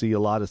starting to see a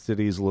lot of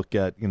cities look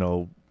at,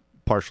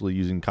 partially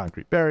using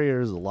concrete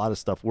barriers. A lot of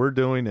stuff we're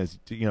doing is,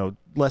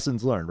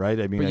 lessons learned, right?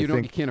 I mean, but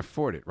you can't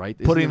afford it, right?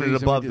 Putting it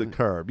above the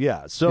curb,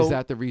 yeah. So is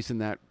that the reason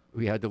that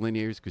we had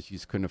delineators, because you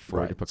just couldn't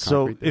afford to put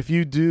So concrete there? if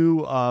you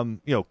do,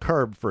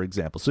 curb, for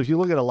example. So if you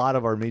look at a lot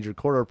of our major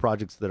corridor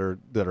projects that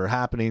are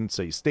happening,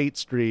 say State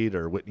Street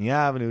or Whitney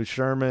Avenue,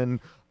 Sherman,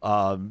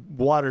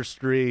 Water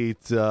Street,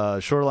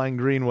 Shoreline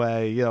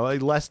Greenway, a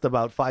list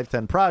about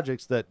 5-10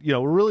 projects that,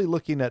 we're really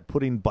looking at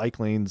putting bike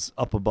lanes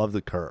up above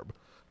the curb.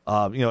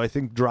 I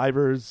think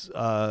drivers,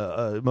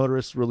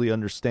 motorists really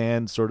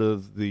understand sort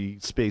of the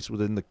space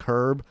within the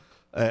curb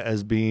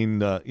as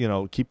being,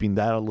 keeping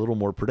that a little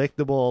more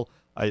predictable.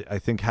 I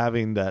think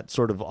having that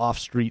sort of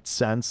off-street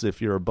sense,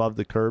 if you're above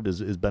the curb,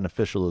 is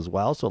beneficial as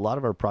well. So a lot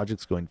of our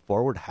projects going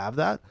forward have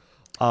that.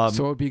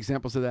 So what would be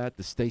examples of that?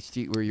 The State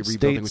Street where you're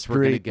rebuilding, which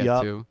we're going to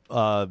get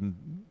to.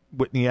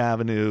 Whitney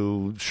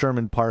Avenue,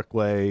 Sherman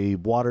Parkway,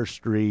 Water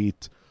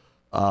Street,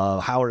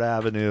 Howard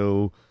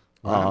Avenue,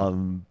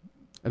 and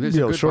there's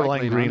a good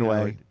Shoreline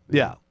Greenway.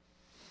 Yeah.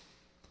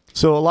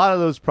 So a lot of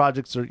those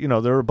projects are,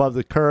 they're above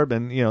the curb,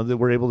 and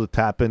we're able to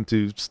tap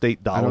into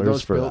state dollars are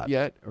those for built that.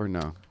 Yet or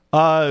no?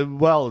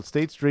 Well,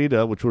 State Street,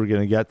 which we're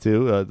going to get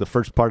to, the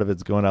first part of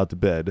it's going out to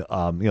bid.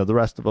 The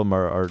rest of them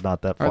are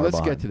not that far All right,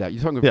 let's behind. get to that.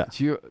 You're talking about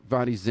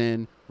Giovanni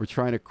Zinn. We're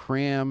trying to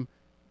cram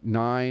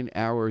 9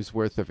 hours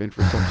worth of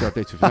infrastructure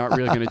updates, which we're not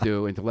really going to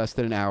do, into less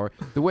than an hour.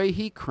 The way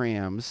he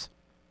crams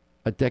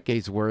a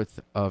decade's worth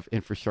of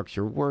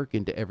infrastructure work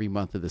into every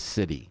month of the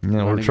city.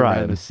 We're trying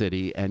around the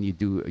city, and you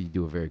do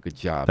a very good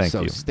job. Thank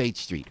you. State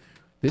Street.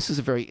 This is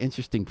a very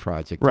interesting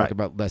project. Right. Talk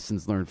about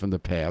lessons learned from the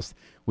past.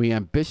 We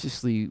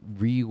ambitiously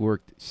reworked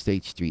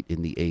State Street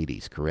in the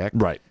 80s, correct?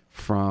 Right.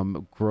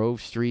 From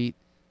Grove Street,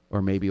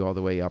 or maybe all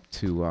the way up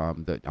to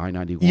the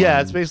I-91.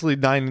 Yeah, it's basically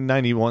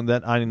 991,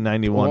 that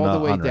I-91 all the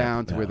way on-ramp.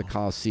 down to where the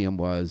Coliseum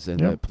was and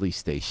the police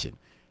station.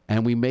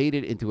 And we made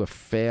it into a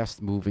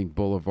fast-moving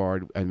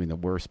boulevard. I mean, the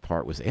worst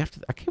part was I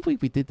can't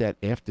believe we did that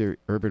after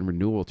urban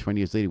renewal 20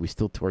 years later. We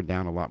still tore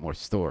down a lot more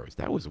stores.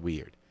 That was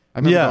weird. I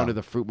remember going to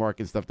the fruit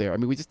market and stuff there. I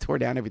mean, we just tore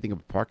down everything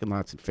of parking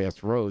lots and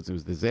fast roads. It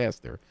was a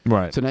disaster.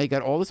 Right. So now you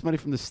got all this money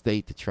from the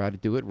state to try to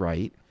do it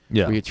right.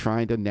 Yeah. Where you're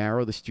trying to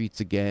narrow the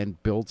streets again,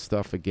 build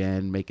stuff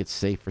again, make it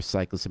safe for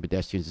cyclists and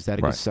pedestrians. Is that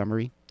a good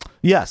summary?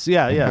 Yes.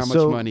 Yeah. And yeah. how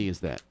much money is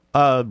that?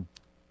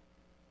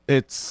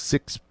 It's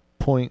 6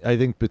 point. I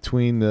think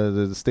between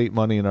the state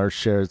money and our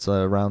share, it's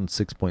around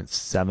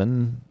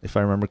 6.7, if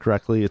I remember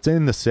correctly. It's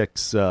in the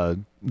 6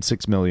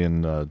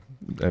 million.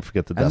 I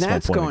forget the decimal and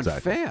that's point going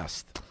exactly.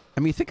 fast. I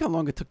mean, think how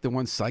long it took the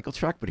one cycle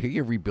track, but here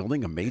you're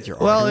rebuilding a major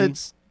Well, artery.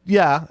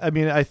 I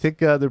mean, I think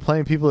there are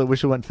plenty of people that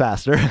wish it went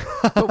faster.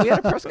 But we had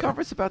a press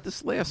conference about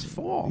this last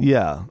fall.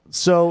 Yeah.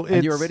 So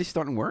and you're already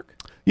starting work?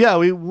 Yeah,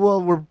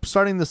 we're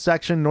starting the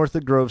section north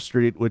of Grove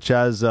Street, which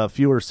has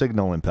fewer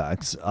signal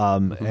impacts.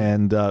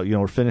 And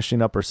we're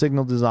finishing up our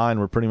signal design.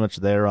 We're pretty much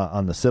there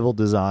on the civil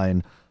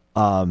design.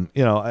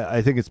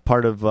 I think it's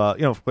part of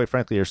quite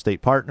frankly, our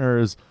state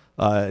partners,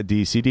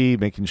 DCD,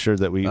 making sure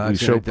that we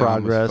show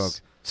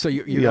progress. So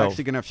you're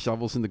actually going to have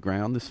shovels in the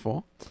ground this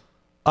fall?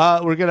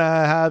 We're going to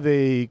have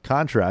a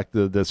contract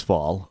this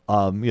fall.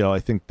 I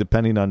think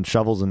depending on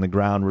shovels in the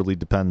ground really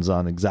depends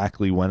on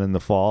exactly when in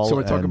the fall. So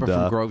we're talking about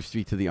from Grove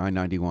Street to the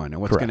I-91.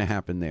 And what's going to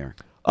happen there?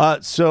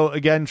 So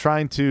again,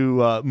 trying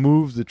to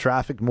move the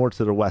traffic more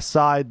to the west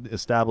side,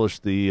 establish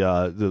the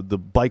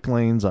bike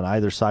lanes on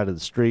either side of the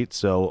street.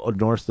 So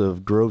north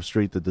of Grove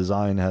Street, the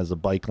design has a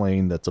bike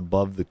lane that's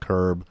above the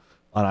curb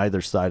on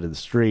either side of the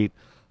street.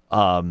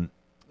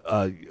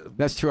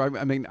 That's true.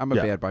 I mean, I'm a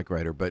bad bike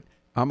rider, but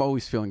I'm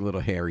always feeling a little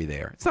hairy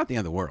there. It's not the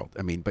end of the world.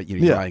 I mean, but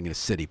you're riding in a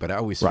city, but I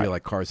always feel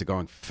like cars are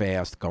going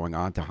fast, going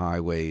onto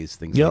highways,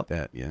 things like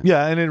that. Yeah.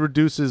 Yeah, and it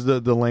reduces the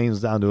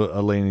lanes down to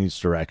a lane in each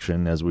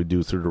direction as we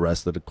do through the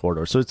rest of the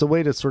corridor. So it's a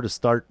way to sort of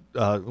start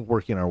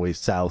working our way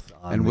south.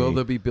 And will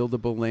there be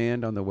buildable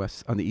land on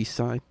the east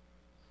side?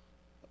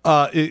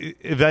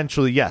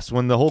 Eventually, yes.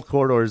 When the whole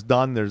corridor is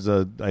done, there's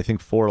I think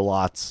 4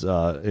 lots,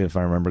 if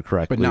I remember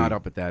correctly. But not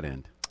up at that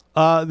end.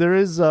 There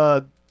is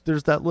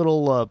there's that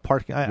little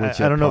parking. I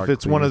don't know if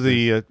it's one of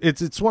the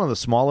it's one of the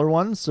smaller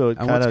ones. So it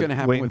and what's going kind to of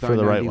happen waiting with for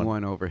the right I-91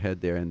 one.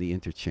 overhead there and the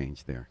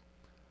interchange there?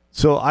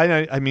 So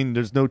I mean,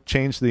 there's no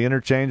change to the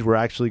interchange. We're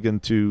actually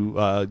going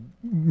to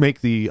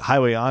make the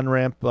highway on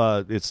ramp.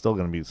 It's still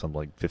going to be something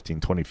like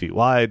 15, 20 feet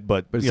wide,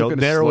 but is you know, it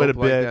narrow it a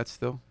slope like bit. that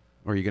still,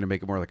 or are you going to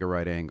make it more like a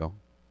right angle?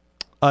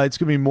 It's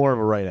going to be more of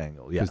a right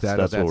angle. Yes,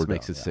 that's what we're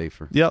makes doing. it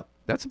safer. Yep.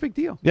 That's a big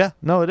deal. Yeah,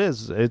 no, it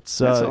is.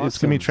 It's awesome, it's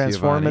going to be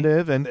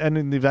transformative, and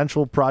in the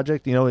eventual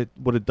project, you know,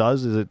 what it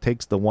does is it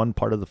takes the one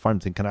part of the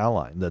Farmington Canal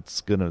Line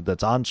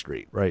that's on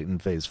street, right, in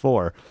Phase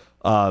 4,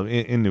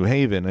 in New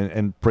Haven,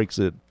 and brings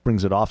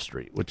it off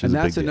street, which is and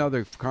a that's big deal.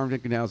 another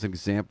Farmington Canal is an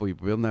example. We've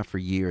been building that for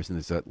years, and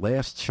there's that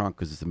last chunk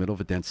because it's the middle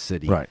of a dense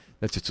city. Right.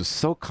 That's just was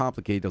so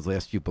complicated. Those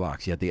last few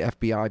blocks, you had the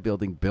FBI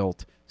building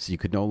built, so you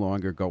could no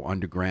longer go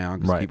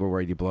underground because Right. people were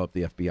ready to blow up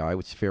the FBI,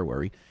 which is fair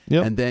worry.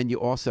 Yep. And then you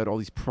also had all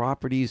these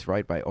properties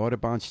right by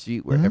Audubon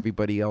Street where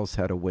everybody else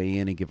had to weigh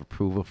in and give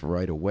approval for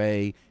right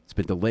away. It's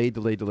been delayed.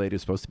 It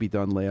was supposed to be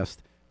done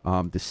last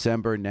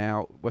December.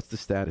 Now, what's the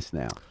status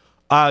now?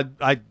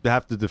 I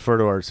have to defer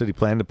to our city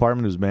planning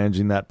department who's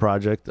managing that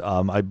project.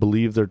 I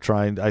believe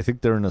I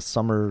think they're in a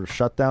summer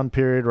shutdown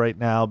period right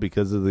now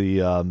because of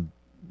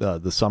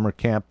the summer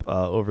camp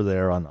over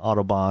there on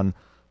Audubon.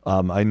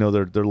 I know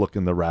they're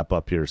looking to wrap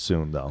up here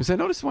soon, though. Because I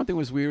noticed one thing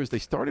was weird is they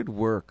started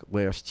work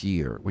last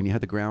year when you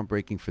had the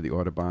groundbreaking for the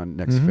Audubon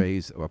next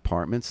phase of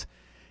apartments.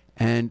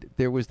 And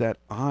there was that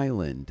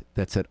island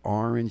that's at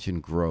Orange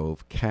and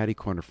Grove, catty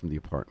corner from the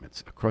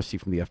apartments, across the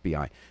street from the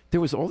FBI. There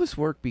was all this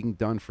work being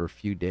done for a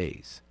few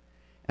days.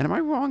 And am I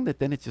wrong that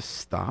then it just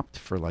stopped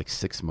for like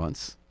 6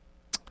 months?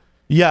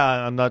 Yeah,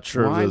 I'm not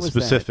sure Why of the was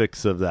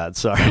specifics of that.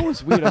 Sorry. That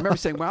was weird. I remember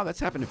saying, wow,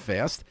 that's happening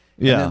fast.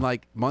 Yeah. And then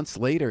like months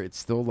later, it's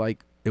still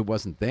like it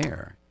wasn't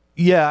there.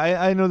 Yeah,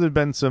 I know there've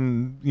been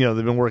some, they've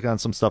been working on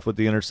some stuff with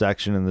the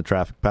intersection and the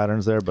traffic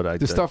patterns there, but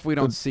The stuff we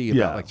don't see about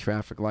yeah. like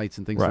traffic lights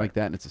and things Right. like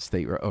that, and it's a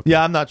state road. Okay.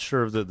 Yeah, I'm not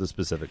sure of the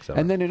specifics of it.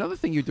 And then another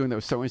thing you're doing that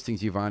was so interesting,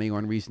 Giovanni,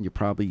 one reason you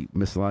probably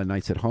miss a lot of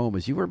nights at home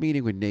is you were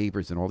meeting with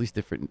neighbors in all these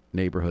different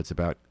neighborhoods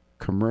about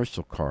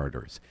commercial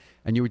corridors.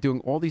 And you were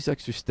doing all these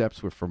extra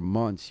steps where for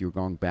months you were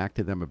going back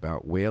to them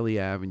about Whaley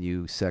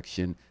Avenue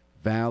section,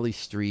 Valley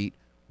Street,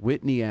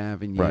 Whitney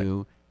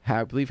Avenue,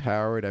 I believe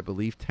Howard, I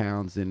believe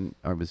Townsend,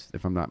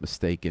 if I'm not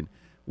mistaken,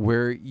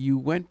 where you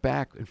went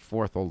back and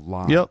forth a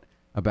lot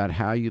about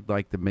how you'd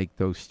like to make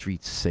those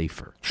streets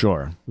safer.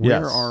 Sure.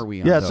 Where are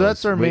we on Yeah, those? so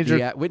that's our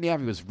major... Whitney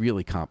Avenue was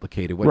really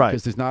complicated Right.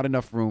 because there's not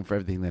enough room for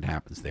everything that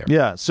happens there.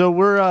 Yeah, so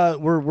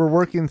we're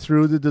working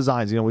through the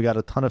designs. We got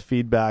a ton of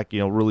feedback,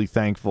 really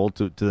thankful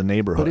to the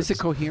neighborhood. But is it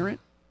coherent?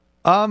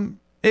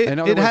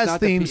 It has not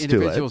themes that to it.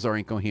 individuals are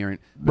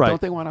incoherent, but Right.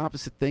 don't they want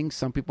opposite things?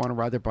 Some people want to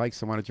ride their bikes,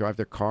 some want to drive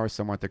their cars,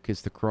 some want their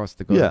kids to cross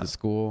to go to the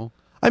school.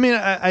 I mean,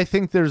 I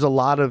think there's a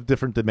lot of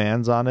different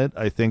demands on it.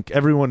 I think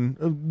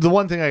the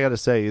one thing I got to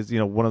say is,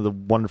 one of the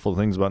wonderful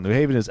things about New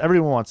Haven is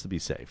everyone wants to be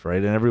safe, right?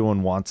 And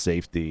everyone wants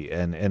safety,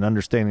 and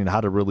understanding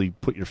how to really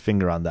put your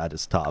finger on that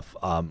is tough.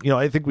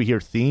 I think we hear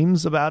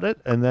themes about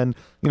it, and then,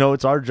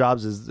 it's our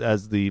jobs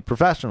as the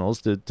professionals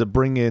to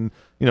bring in,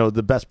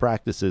 the best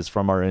practices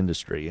from our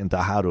industry into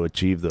how to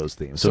achieve those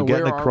themes. So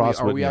getting across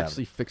are we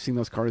actually fixing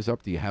those cars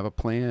up? Do you have a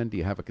plan? Do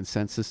you have a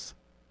consensus?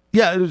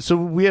 Yeah, so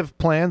we have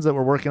plans that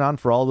we're working on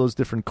for all those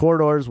different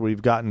corridors.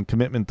 We've gotten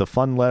commitment to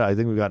fund letter. I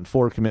think we've gotten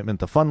 4 commitment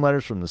to fund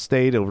letters from the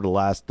state over the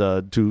last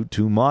two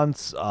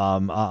months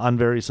on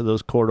various of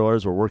those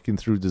corridors. We're working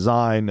through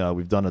design.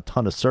 We've done a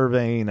ton of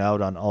surveying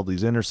out on all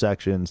these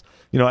intersections.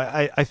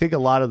 I think a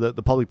lot of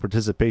the public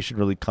participation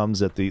really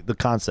comes at the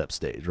concept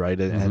stage, right?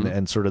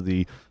 And sort of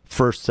the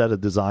first set of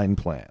design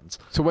plans.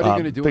 So what are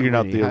you going to do? Figuring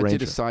out the How'd you arrangement.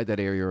 decide that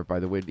area by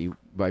the Whitney,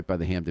 right by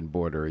the Hampden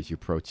border, as you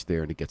approach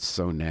there, and it gets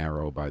so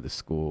narrow by the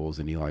schools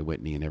and Eli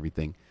Whitney and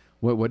everything?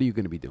 What are you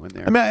going to be doing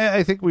there? I mean,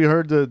 I think we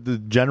heard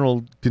the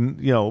general,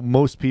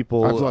 most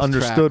people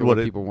understood what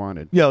people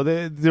wanted.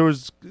 There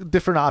was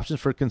different options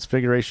for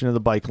configuration of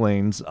the bike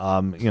lanes,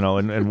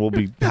 and we'll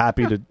be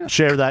happy to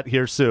share that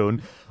here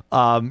soon.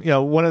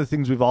 One of the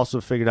things we've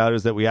also figured out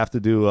is that we have to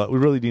do, we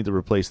really need to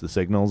replace the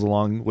signals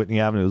along Whitney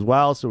Avenue as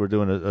well. So we're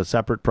doing a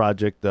separate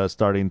project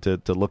starting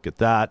to look at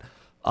that.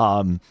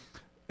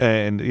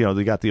 And,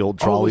 they got the old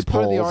trolley poles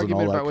part of the and all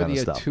argument that about whether kind of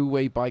you stuff. had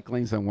two-way bike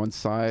lanes on one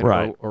side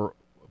Right. or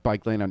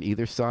bike lane on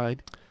either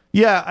side?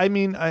 Yeah, I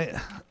mean,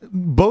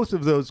 both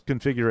of those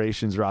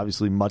configurations are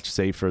obviously much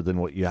safer than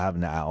what you have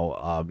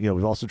now.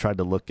 We've also tried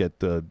to look at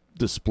the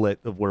split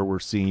of where we're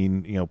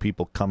seeing,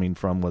 people coming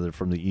from, whether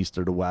from the east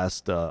or the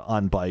west,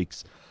 on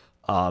bikes.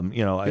 I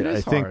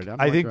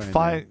think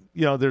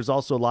there's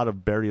also a lot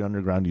of buried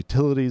underground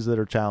utilities that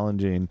are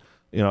challenging.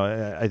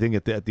 I think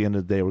at the end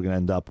of the day, we're going to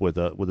end up with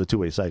a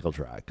two-way cycle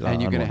track.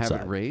 And you're going to have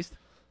it raised?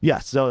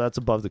 Yes, so that's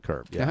above the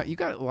curb. Yeah, Now, you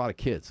got a lot of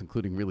kids,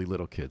 including really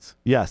little kids.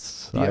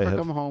 Yes. Do you ever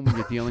come home when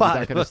you're dealing with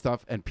that kind of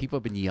stuff, and people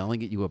have been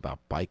yelling at you about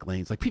bike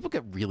lanes? Like, people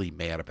get really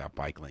mad about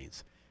bike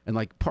lanes. And,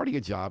 like, part of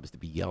your job is to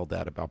be yelled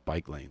at about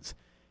bike lanes.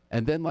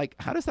 And then, like,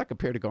 how does that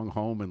compare to going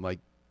home and, like,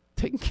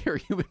 taking care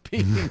of human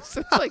beings.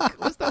 It's like,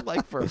 what's that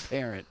like for a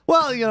parent?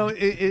 Well,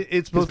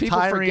 it's both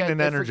tiring and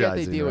they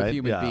energizing. Forget they deal right? with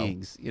human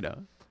beings,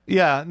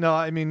 Yeah, no,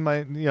 I mean,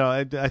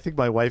 I think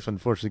my wife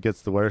unfortunately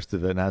gets the worst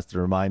of it and has to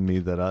remind me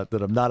that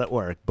I'm not at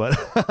work. But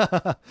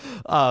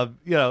I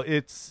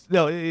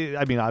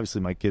mean,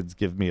 obviously my kids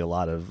give me a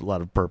lot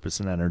of purpose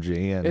and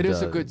energy, and it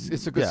is a good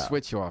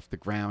switch off the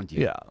ground.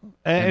 Yeah,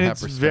 and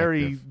it's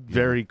very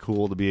very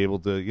cool to be able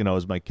to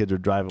as my kids are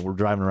driving, we're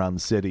driving around the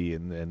city,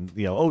 and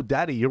oh,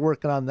 Daddy, you're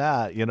working on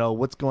that.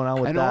 What's going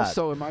on with and that? And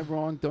also, am I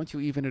wrong? Don't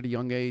you even at a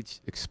young age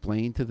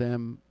explain to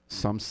them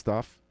some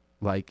stuff?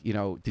 Like, did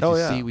you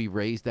see we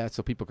raised that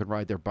so people could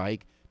ride their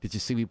bike? Did you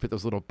see we put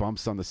those little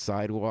bumps on the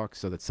sidewalk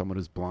so that someone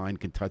who's blind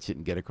can touch it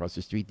and get across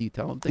the street? Do you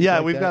tell them things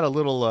like we've that? got a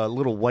little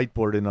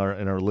whiteboard in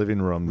our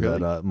living room. Really?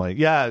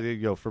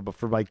 That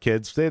for my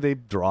kids, they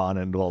draw on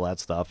it and all that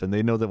stuff, and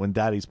they know that when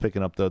Daddy's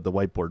picking up the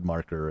whiteboard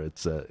marker,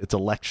 it's a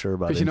lecture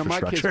about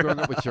infrastructure. My kids growing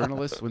up with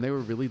journalists, when they were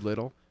really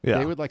little,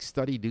 they would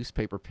study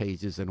newspaper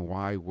pages and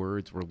why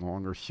words were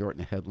long or short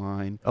in a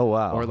headline. Oh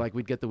wow! Or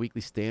we'd get the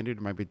Weekly Standard,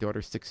 and my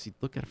daughter's 6. She'd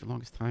look at it for the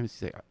longest time. She'd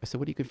say, I said,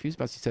 "What are you confused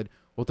about?" She said,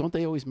 "Well, don't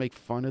they always make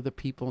fun of the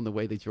people in the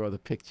way they draw the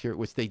picture?"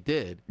 Which they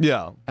did.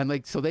 Yeah.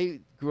 And so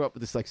they grew up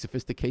with this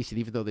sophistication,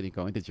 even though they didn't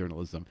go into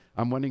journalism.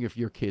 I'm wondering if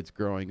your kids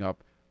growing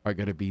up are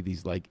going to be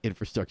these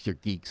infrastructure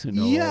geeks who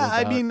know. Yeah,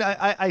 all about I mean,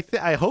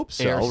 I hope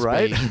so, air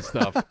right? spades and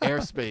stuff,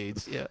 air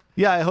spades. Yeah.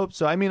 Yeah, I hope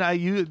so. I mean,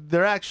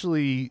 they're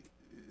actually.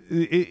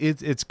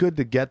 It's good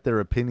to get their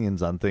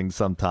opinions on things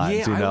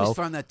sometimes. Yeah, I always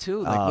found that too.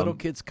 Little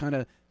kids kind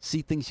of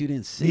see things you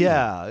didn't see.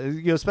 Yeah,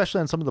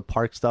 especially on some of the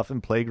park stuff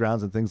and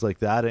playgrounds and things like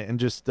that, and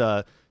just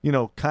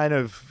kind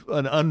of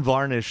an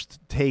unvarnished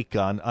take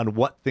on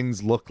what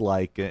things look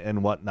like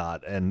and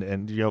whatnot,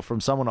 and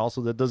from someone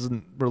also that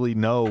doesn't really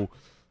know.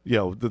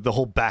 The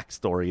whole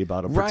backstory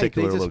about a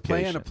particular they just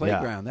location. Play on a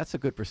playground. Yeah. That's a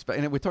good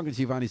perspective. And we're talking to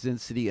Giovanni Zinn,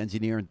 city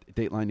engineer in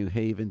Dateline, New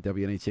Haven,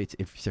 WNHH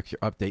infrastructure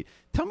update.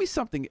 Tell me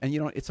something, and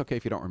it's okay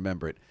if you don't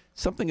remember it.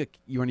 Something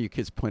one of your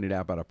kids pointed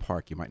out about a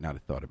park you might not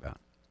have thought about.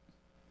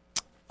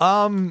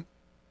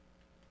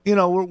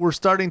 We're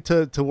starting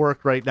to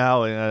work right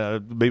now.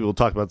 Maybe we'll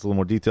talk about this in a little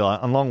more detail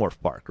on Long Wharf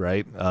Park,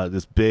 right?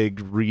 This big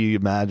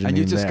reimagining. And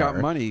you just got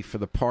money for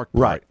the park,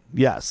 right?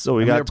 Yes. So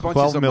we got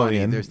 $12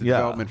 million. There's the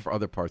development for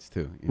other parts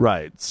too,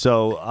 right?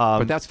 So,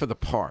 but that's for the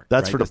park.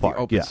 That's right? for the park.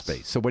 The open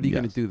space. So what are you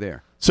going to do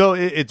there? So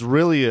it's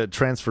really a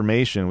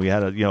transformation. We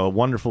had a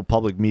wonderful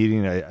public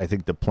meeting. I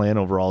think the plan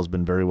overall has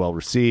been very well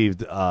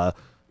received.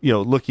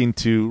 Looking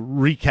to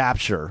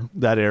recapture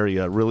that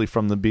area really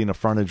from being a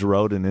frontage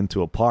road and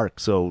into a park.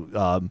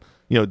 So,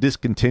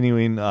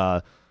 discontinuing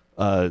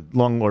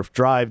Long Wharf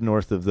Drive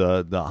north of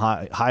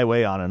the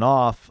highway on and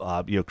off,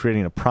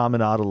 creating a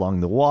promenade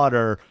along the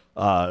water,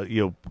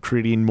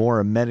 creating more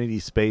amenity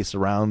space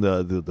around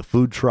the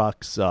food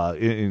trucks,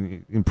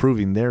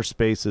 improving their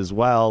space as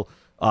well,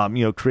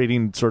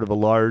 creating sort of a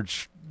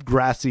large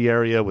grassy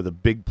area with a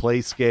big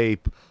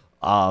playscape,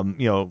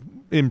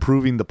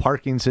 improving the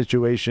parking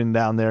situation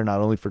down there,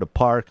 not only for the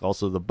park,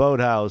 also the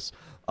boathouse,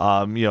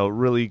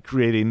 really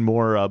creating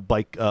more a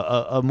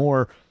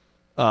more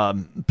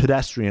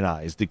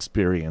pedestrianized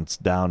experience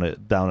down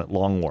at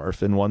Long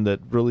Wharf, and one that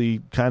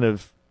really kind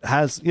of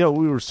has, we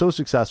were so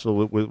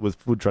successful with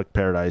Food Truck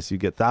Paradise. You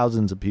get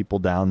thousands of people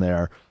down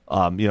there.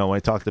 When I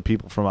talk to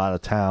people from out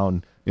of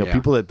town,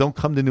 people that don't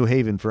come to New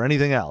Haven for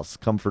anything else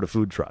come for the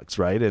food trucks,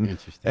 right? And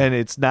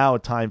it's now a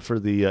time for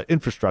the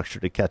infrastructure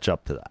to catch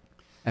up to that.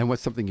 And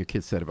what's something your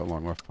kids said about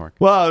Long Wharf Park?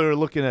 Well, we're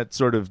looking at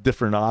sort of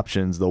different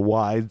options, the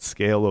wide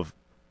scale of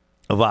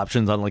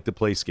options on the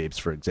playscapes,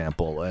 for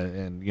example,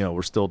 and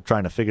we're still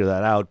trying to figure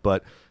that out.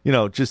 But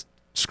just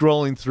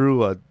scrolling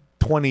through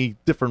 20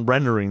 different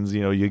renderings,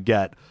 you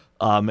get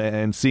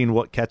and seeing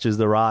what catches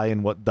their eye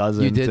and what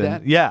doesn't. You did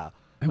that? Yeah.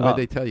 And what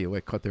did they tell you?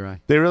 What caught their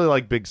eye? They really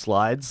like big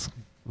slides.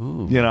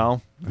 Ooh.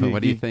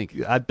 What do you think?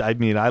 I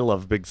mean, I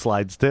love big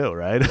slides too,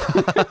 right?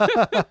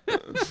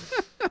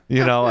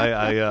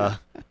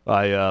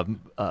 I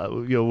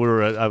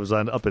was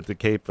up at the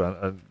Cape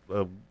a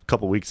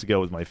couple weeks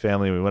ago with my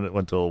family. We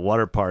went to a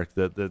water park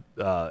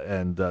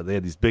and they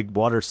had these big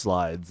water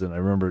slides, and I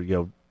remember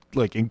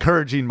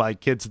encouraging my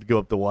kids to go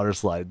up the water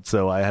slide,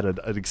 so I had an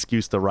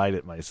excuse to ride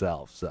it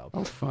myself. So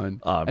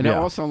fun. And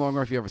now also along Long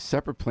Wharf, you have a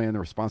separate plan, the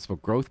responsible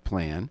growth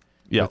plan.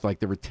 With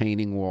the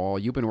retaining wall.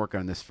 You've been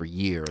working on this for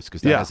years because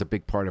that is a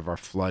big part of our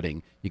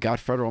flooding. You got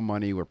federal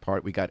money.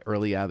 We got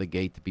early out of the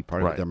gate to be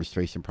part of the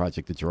demonstration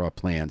project to draw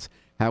plans.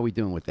 How are we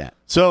doing with that?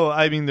 So,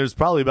 I mean, there's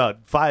probably about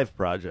 5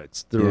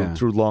 projects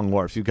through Long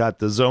Wharf. You've got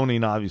the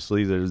zoning,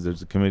 obviously.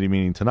 There's a committee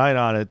meeting tonight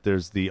on it.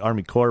 There's the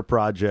Army Corps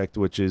project,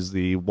 which is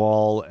the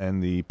wall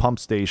and the pump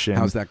station.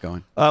 How's that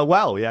going?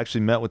 Well, we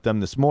actually met with them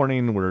this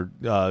morning.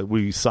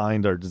 We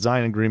signed our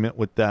design agreement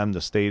with them. The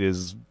state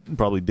is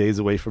probably days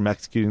away from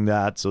executing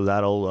that, so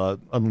that'll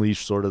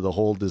unleash sort of the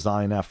whole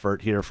design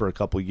effort here for a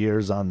couple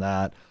years on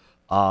that.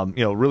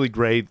 Really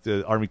great.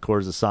 The Army Corps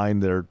has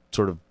assigned their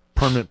sort of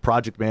permanent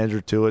project manager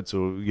to it.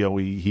 So,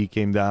 he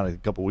came down a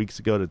couple weeks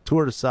ago to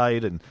tour the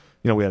site, and,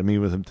 we had a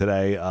meeting with him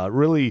today.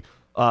 Really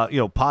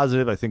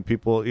positive. I think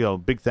people,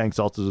 big thanks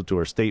also to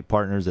our state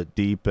partners at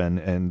DEEP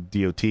and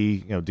DOT.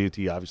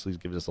 DOT obviously has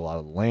given us a lot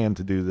of land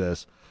to do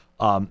this.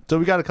 So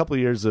we got a couple of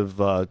years of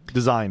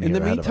design. In the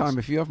meantime,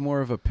 if you have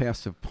more of a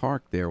passive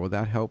park there, will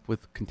that help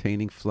with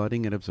containing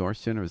flooding and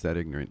absorption, or is that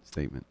an ignorant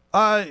statement?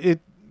 I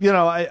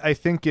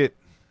think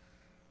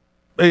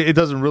it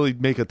doesn't really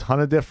make a ton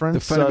of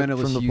difference. The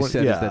fundamental issue you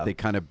said is that they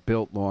kind of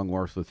built Long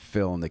Wharf with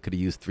fill, and they could have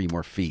used 3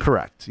 more feet.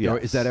 Correct. Yeah.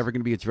 Is that ever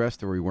going to be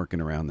addressed, or are we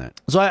working around that?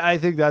 So I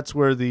think that's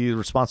where the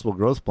responsible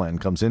growth plan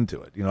comes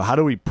into it. How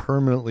do we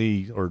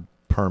permanently,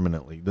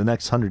 the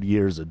next 100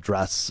 years,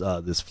 address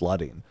this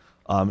flooding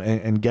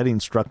and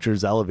getting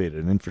structures elevated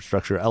and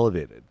infrastructure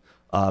elevated?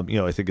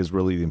 I think is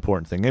really the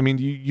important thing. I mean,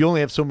 you only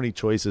have so many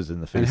choices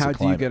in the face of climate. And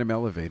how do you get them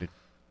elevated?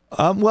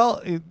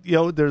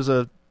 There's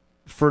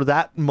for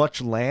that much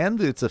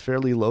land, it's a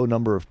fairly low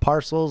number of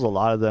parcels. A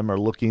lot of them are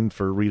looking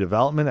for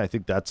redevelopment. I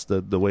think that's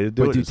the way to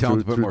do it. Do you tell them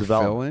to put more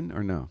fill in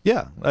or no?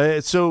 Yeah.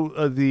 So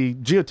the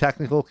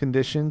geotechnical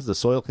conditions, the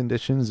soil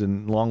conditions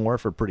in Long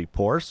Wharf are pretty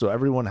poor. So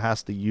everyone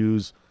has to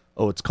use,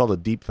 it's called a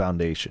deep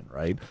foundation,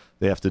 right?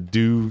 They have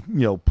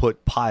to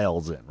put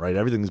piles in, right?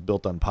 Everything's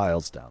built on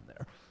piles down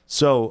there.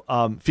 So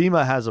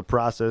FEMA has a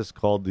process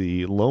called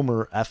the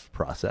Lomer F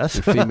process.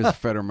 FEMA is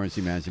Federal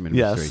Emergency Management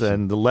Administration. Yes,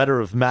 and the letter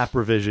of map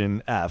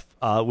revision F,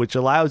 which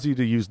allows you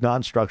to use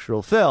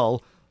non-structural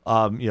fill,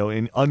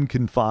 in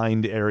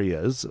unconfined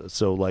areas.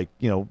 So,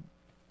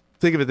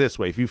 think of it this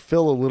way: if you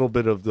fill a little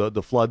bit of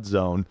the flood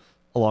zone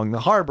along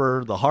the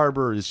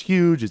harbor is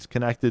huge. It's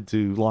connected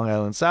to Long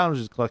Island Sound,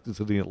 which is connected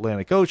to the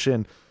Atlantic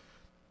Ocean.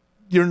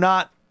 You're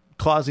not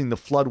causing the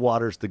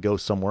floodwaters to go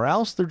somewhere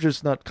else. They're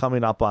just not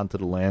coming up onto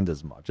the land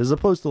as much, as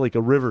opposed to like a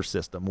river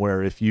system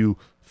where if you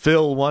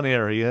fill one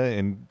area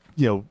and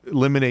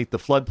eliminate the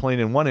floodplain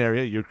in one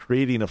area, you're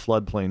creating a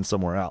floodplain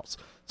somewhere else.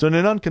 So in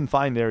an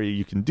unconfined area,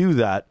 you can do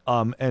that.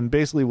 And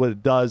basically what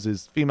it does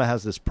is FEMA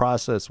has this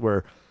process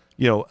where,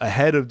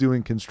 ahead of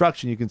doing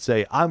construction, you can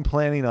say, I'm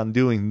planning on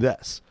doing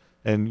this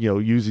and,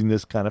 using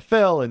this kind of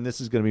fill, and this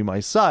is going to be my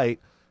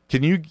site.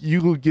 Can you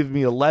give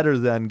me a letter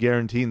then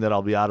guaranteeing that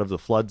I'll be out of the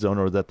flood zone,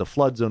 or that the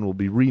flood zone will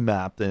be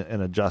remapped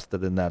and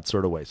adjusted in that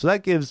sort of way? So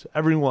that gives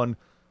everyone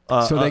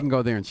so they can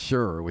go there and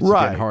insure, which is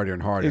getting harder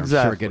and harder.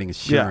 Exactly. I'm sure getting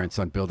insurance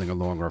on building a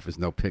Long Wharf is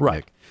no picnic.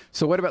 Right.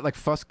 So what about like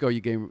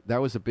Fusco?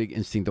 That was a big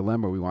interesting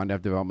dilemma. We wanted to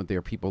have development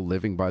there, people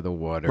living by the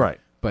water. Right.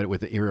 But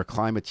with the era of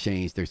climate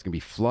change, there's going to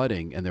be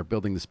flooding, and they're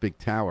building this big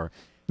tower.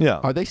 Yeah.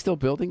 Are they still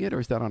building it, or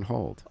is that on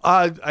hold?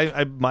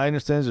 My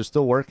understanding is they're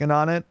still working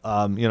on it.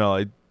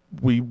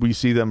 We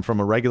see them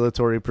from a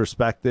regulatory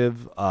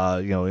perspective,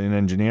 in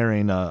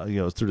engineering,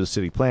 through the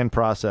city plan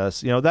process.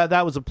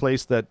 That was a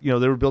place that, they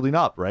were building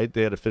up, right?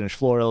 They had a finished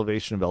floor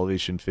elevation of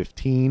elevation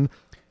 15.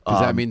 Does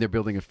that mean they're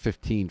building a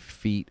 15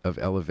 feet of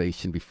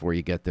elevation before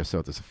you get there? So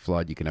if there's a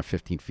flood, you can have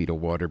 15 feet of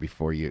water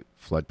before you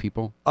flood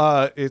people?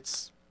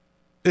 It's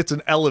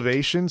an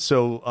elevation.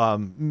 So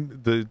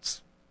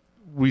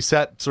we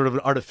set sort of an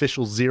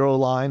artificial zero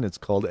line. It's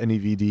called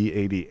NEVD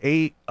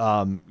 88.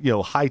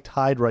 High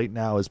tide right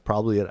now is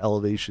probably at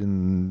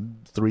elevation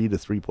 3 to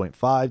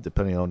 3.5,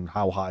 depending on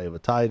how high of a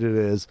tide it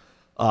is.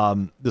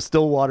 The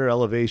still water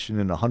elevation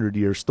in a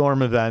 100-year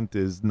storm event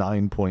is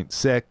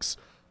 9.6.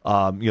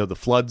 The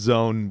flood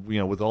zone,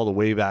 with all the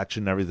wave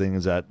action and everything,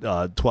 is at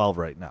 12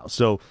 right now.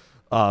 So,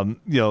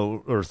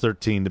 or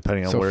 13,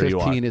 depending on where you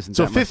are. 15 isn't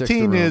so that much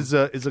 15 is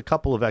a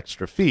couple of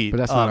extra feet. But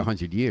that's not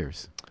 100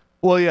 years.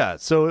 Well, yeah.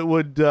 So it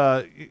would,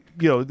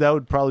 that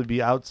would probably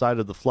be outside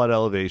of the flood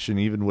elevation,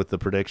 even with the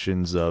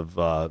predictions of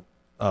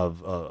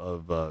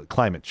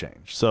climate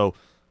change. So,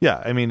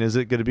 yeah. I mean, is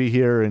it going to be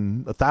here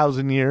in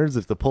 1,000 years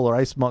if the polar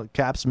ice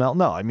caps melt?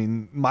 No. I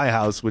mean, my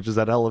house, which is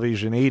at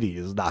elevation 80,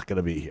 is not going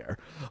to be here.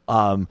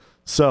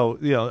 So,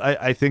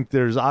 I think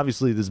there's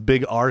obviously this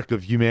big arc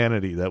of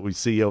humanity that we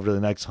see over the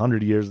next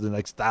 100 years, the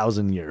next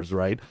 1,000 years,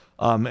 right?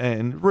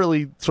 And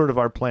really sort of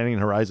our planning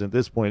horizon at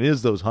this point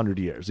is those 100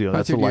 years.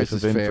 That's the life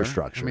of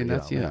infrastructure. I mean,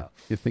 that's, You're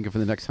thinking for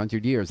the next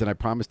 100 years. And I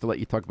promised to let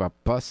you talk about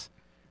bus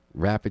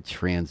rapid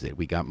transit.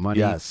 We got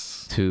money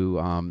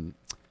to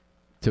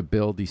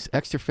build these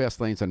extra fast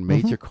lanes on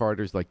major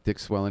corridors like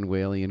Dixwell and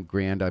Whaley and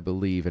Grand, I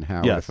believe, and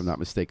Howard, if I'm not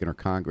mistaken, or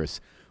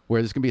Congress,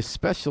 where there's going to be a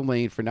special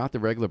lane for not the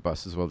regular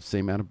buses, the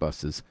same amount of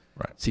buses,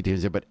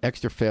 right? But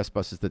extra fast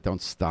buses that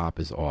don't stop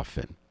as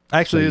often.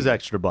 Actually, it is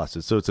extra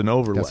buses, so it's an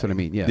overlay. That's what I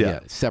mean.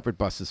 Yeah. Separate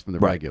buses from the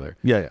regular.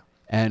 Yeah.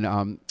 And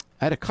I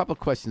had a couple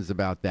questions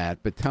about that,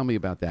 but tell me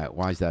about that.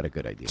 Why is that a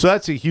good idea? So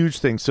that's a huge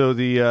thing. So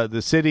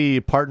the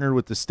city partnered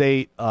with the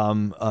state,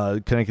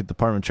 Connecticut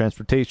Department of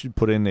Transportation,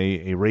 put in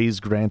a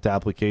raised grant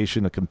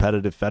application, a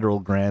competitive federal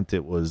grant.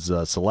 It was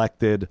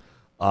selected.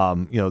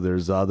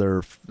 There's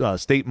other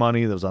state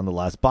money that was on the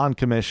last bond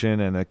commission,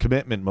 and a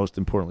commitment, most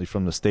importantly,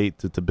 from the state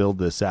to build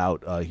this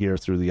out here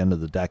through the end of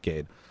the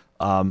decade.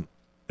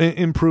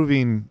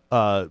 Improving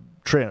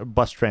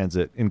bus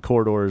transit in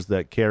corridors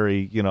that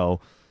carry,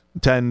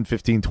 10,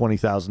 15,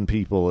 20,000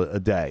 people a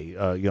day,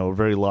 a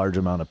very large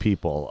amount of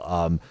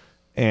people.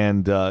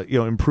 and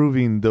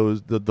improving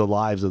the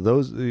lives of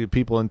those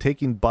people, and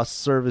taking bus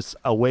service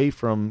away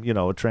from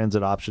a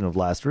transit option of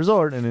last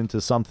resort and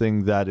into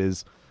something that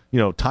is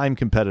time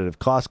competitive,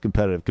 cost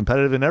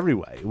competitive in every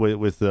way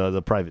with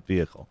the private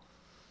vehicle.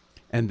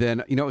 And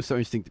then, it's so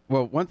interesting.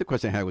 Well, one of the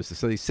questions I had was,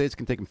 so they say it's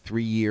going to take them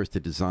 3 years to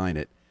design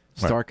it.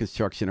 Start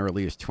construction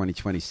early as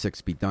 2026,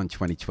 be done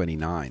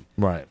 2029.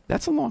 Right.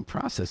 That's a long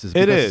process.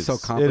 It is. It's so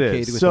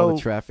complicated with all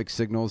the traffic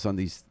signals on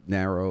these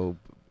narrow,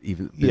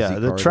 even busy the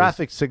corridors.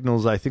 Traffic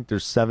signals, I think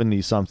there's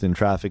 70-something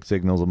traffic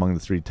signals among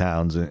the 3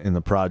 towns in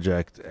the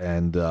project.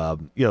 And,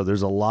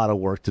 there's a lot of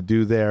work to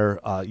do there.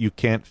 You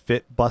can't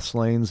fit bus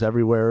lanes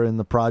everywhere in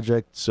the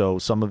project. So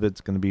some of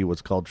it's going to be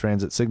what's called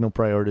transit signal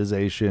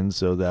prioritization,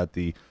 so that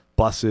the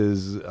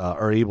buses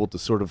are able to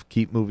sort of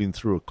keep moving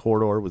through a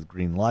corridor with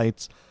green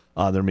lights.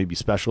 There may be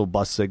special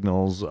bus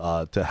signals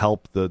to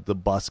help the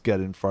bus get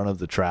in front of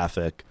the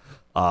traffic.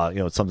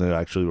 It's something that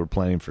actually we're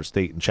planning for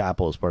State and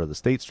Chapel as part of the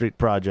State Street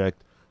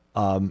project.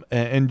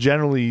 And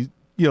generally,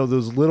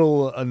 those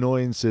little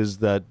annoyances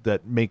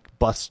that make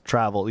bus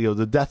travel,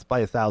 the death by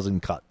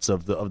 1,000 cuts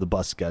of the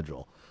bus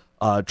schedule.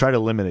 Try to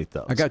eliminate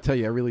those. I got to tell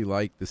you, I really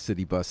like the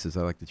city buses.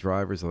 I like the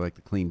drivers. I like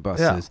the clean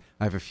buses. Yeah.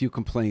 I have a few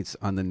complaints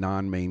on the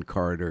non-main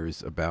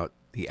corridors about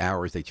the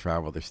hours they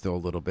travel. They're still a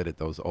little bit at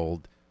those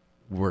old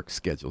work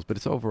schedules, but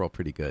it's overall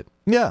pretty good.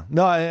 Yeah,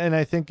 no, and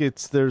I think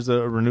there's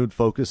a renewed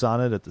focus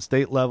on it at the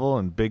state level,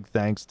 and big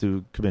thanks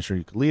to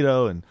Commissioner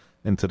Eucalito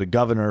and to the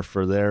governor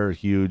for their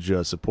huge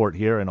support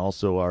here, and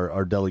also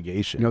our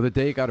delegation. The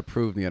day it got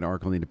approved in the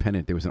article in the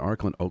Independent, there was an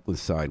article in Oakland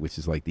side, which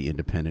is like the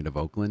Independent of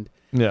Oakland.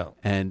 Yeah.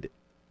 And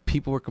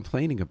people were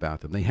complaining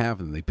about them. They have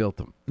them. They built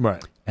them.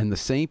 Right. And the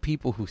same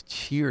people who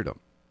cheered them,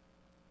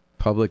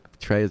 public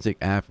transit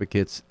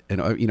advocates,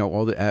 and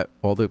all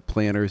the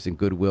planners and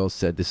goodwill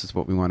said this is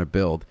what we want to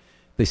build.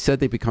 They said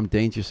they become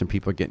dangerous and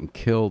people are getting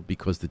killed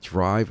because the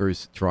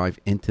drivers drive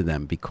into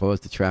them,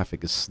 because the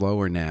traffic is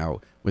slower now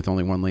with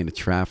only one lane of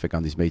traffic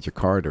on these major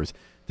corridors.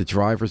 The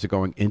drivers are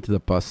going into the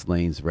bus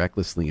lanes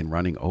recklessly and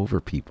running over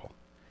people.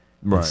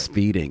 And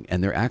speeding,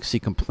 and they're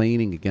actually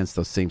complaining against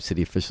those same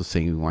city officials,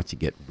 saying we want to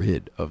get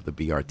rid of the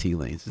BRT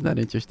lanes. Isn't that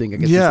interesting? I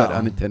guess it's that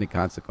unintended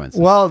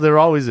consequences. Well, there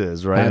always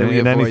is, right?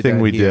 In anything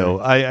we do.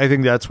 I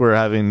think that's where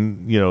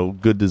having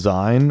good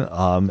design,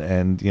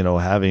 and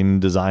having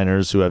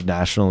designers who have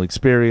national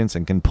experience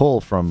and can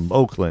pull from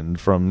Oakland,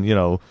 from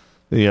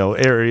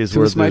areas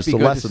where there's a lesson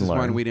learned. This is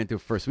one we didn't do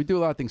first. We do a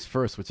lot of things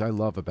first, which I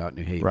love about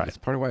New Haven. Right. It's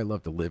part of why I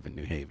love to live in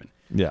New Haven.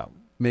 Yeah.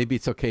 Maybe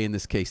it's okay in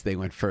this case they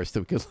went first,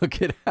 so we could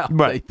look at how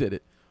they did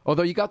it.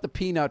 Although you got the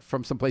peanut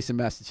from someplace in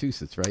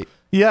Massachusetts, right?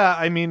 Yeah,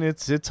 I mean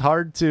it's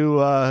hard to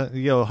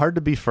hard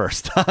to be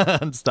first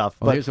on stuff.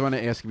 Well, here's what I want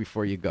to ask you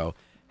before you go: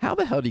 how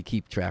the hell do you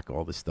keep track of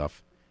all this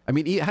stuff? I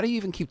mean, how do you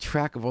even keep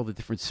track of all the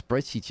different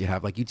spreadsheets you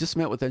have? Like, you just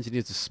met with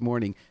engineers this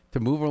morning to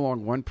move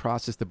along one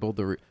process to build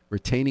the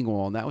retaining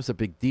wall, and that was a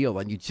big deal.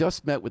 And you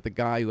just met with the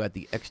guy who had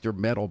the extra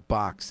metal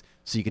box,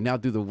 so you can now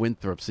do the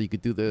Winthrop, so you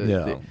could do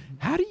the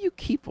how do you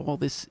keep all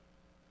this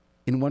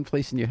in one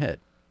place in your head?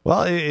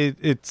 Well,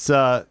 it's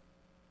the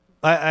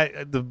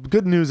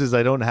good news is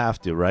I don't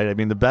have to, right? I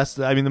mean,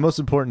 the most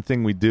important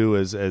thing we do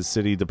as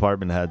city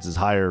department heads is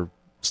hire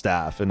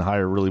staff and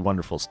hire really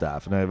wonderful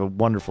staff. And I have a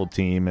wonderful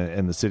team,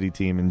 and the city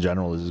team in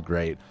general is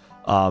great.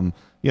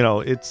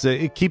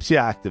 It keeps you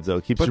active, though.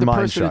 It keeps your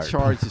mind sharp. But the person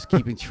in charge is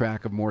keeping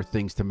track of more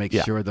things to make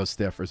sure those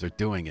staffers are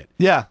doing it.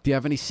 Yeah. Do you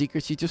have any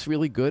secrets? You're just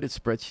really good at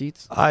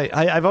spreadsheets?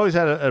 I've always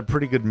had a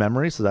pretty good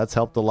memory, so that's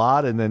helped a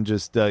lot. And then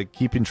just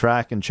keeping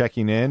track and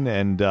checking in.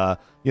 And,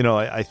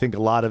 I think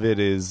a lot of it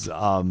is,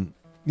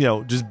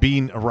 just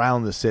being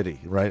around the city,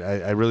 right?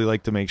 I really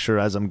like to make sure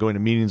as I'm going to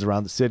meetings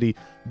around the city,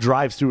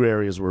 drive through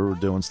areas where we're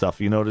doing stuff.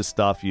 You notice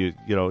stuff, it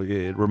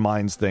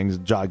reminds things,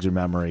 jogs your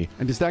memory.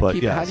 And does that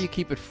how do you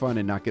keep it fun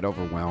and not get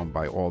overwhelmed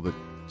by all the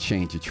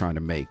change you're trying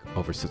to make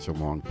over such a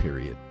long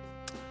period?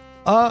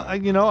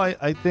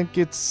 I think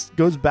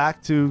goes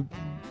back to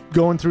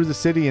going through the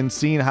city and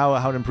seeing how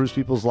it improves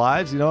people's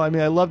lives.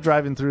 I love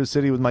driving through the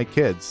city with my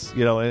kids,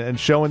 and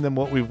showing them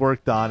what we've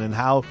worked on and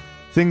how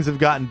things have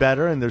gotten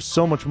better, and there's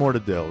so much more to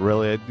do.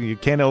 Really, you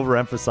can't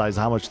overemphasize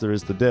how much there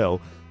is to do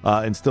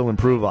and still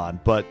improve on.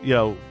 But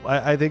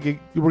I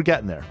think we're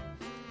getting there.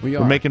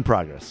 We're making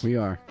progress. We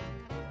are.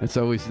 It's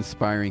always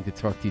inspiring to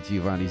talk to you,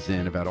 Giovanni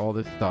Zinn, about all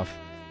this stuff.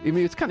 I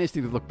mean, it's kind of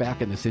interesting to look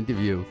back in this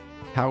interview,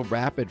 how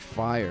rapid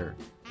fire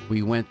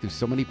we went through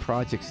so many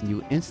projects, and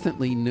you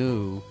instantly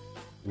knew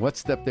what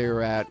step they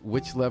were at,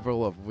 which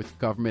level of which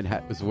government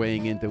was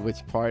weighing into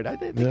which part. I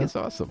think it's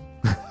awesome.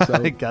 So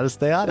I got to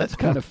stay on it. That's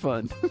kind of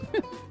fun.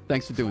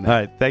 Thanks for doing that. All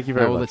right. Thank you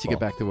very much. We'll let you get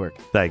back to work.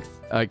 Thanks.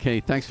 Okay.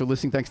 Thanks for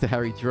listening. Thanks to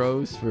Harry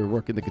Droz for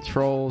working the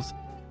controls.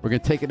 We're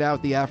going to take it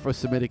out the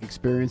Afro-Semitic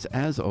experience,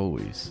 as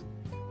always,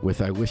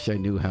 with I Wish I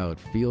Knew How It'd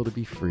Feel to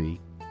Be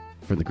Free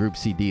from the group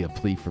CD, A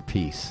Plea for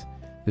Peace.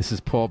 This is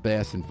Paul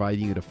Bass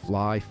inviting you to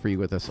fly free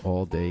with us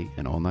all day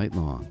and all night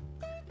long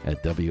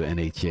at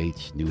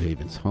WNHH, New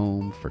Haven's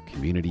home for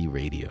community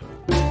radio.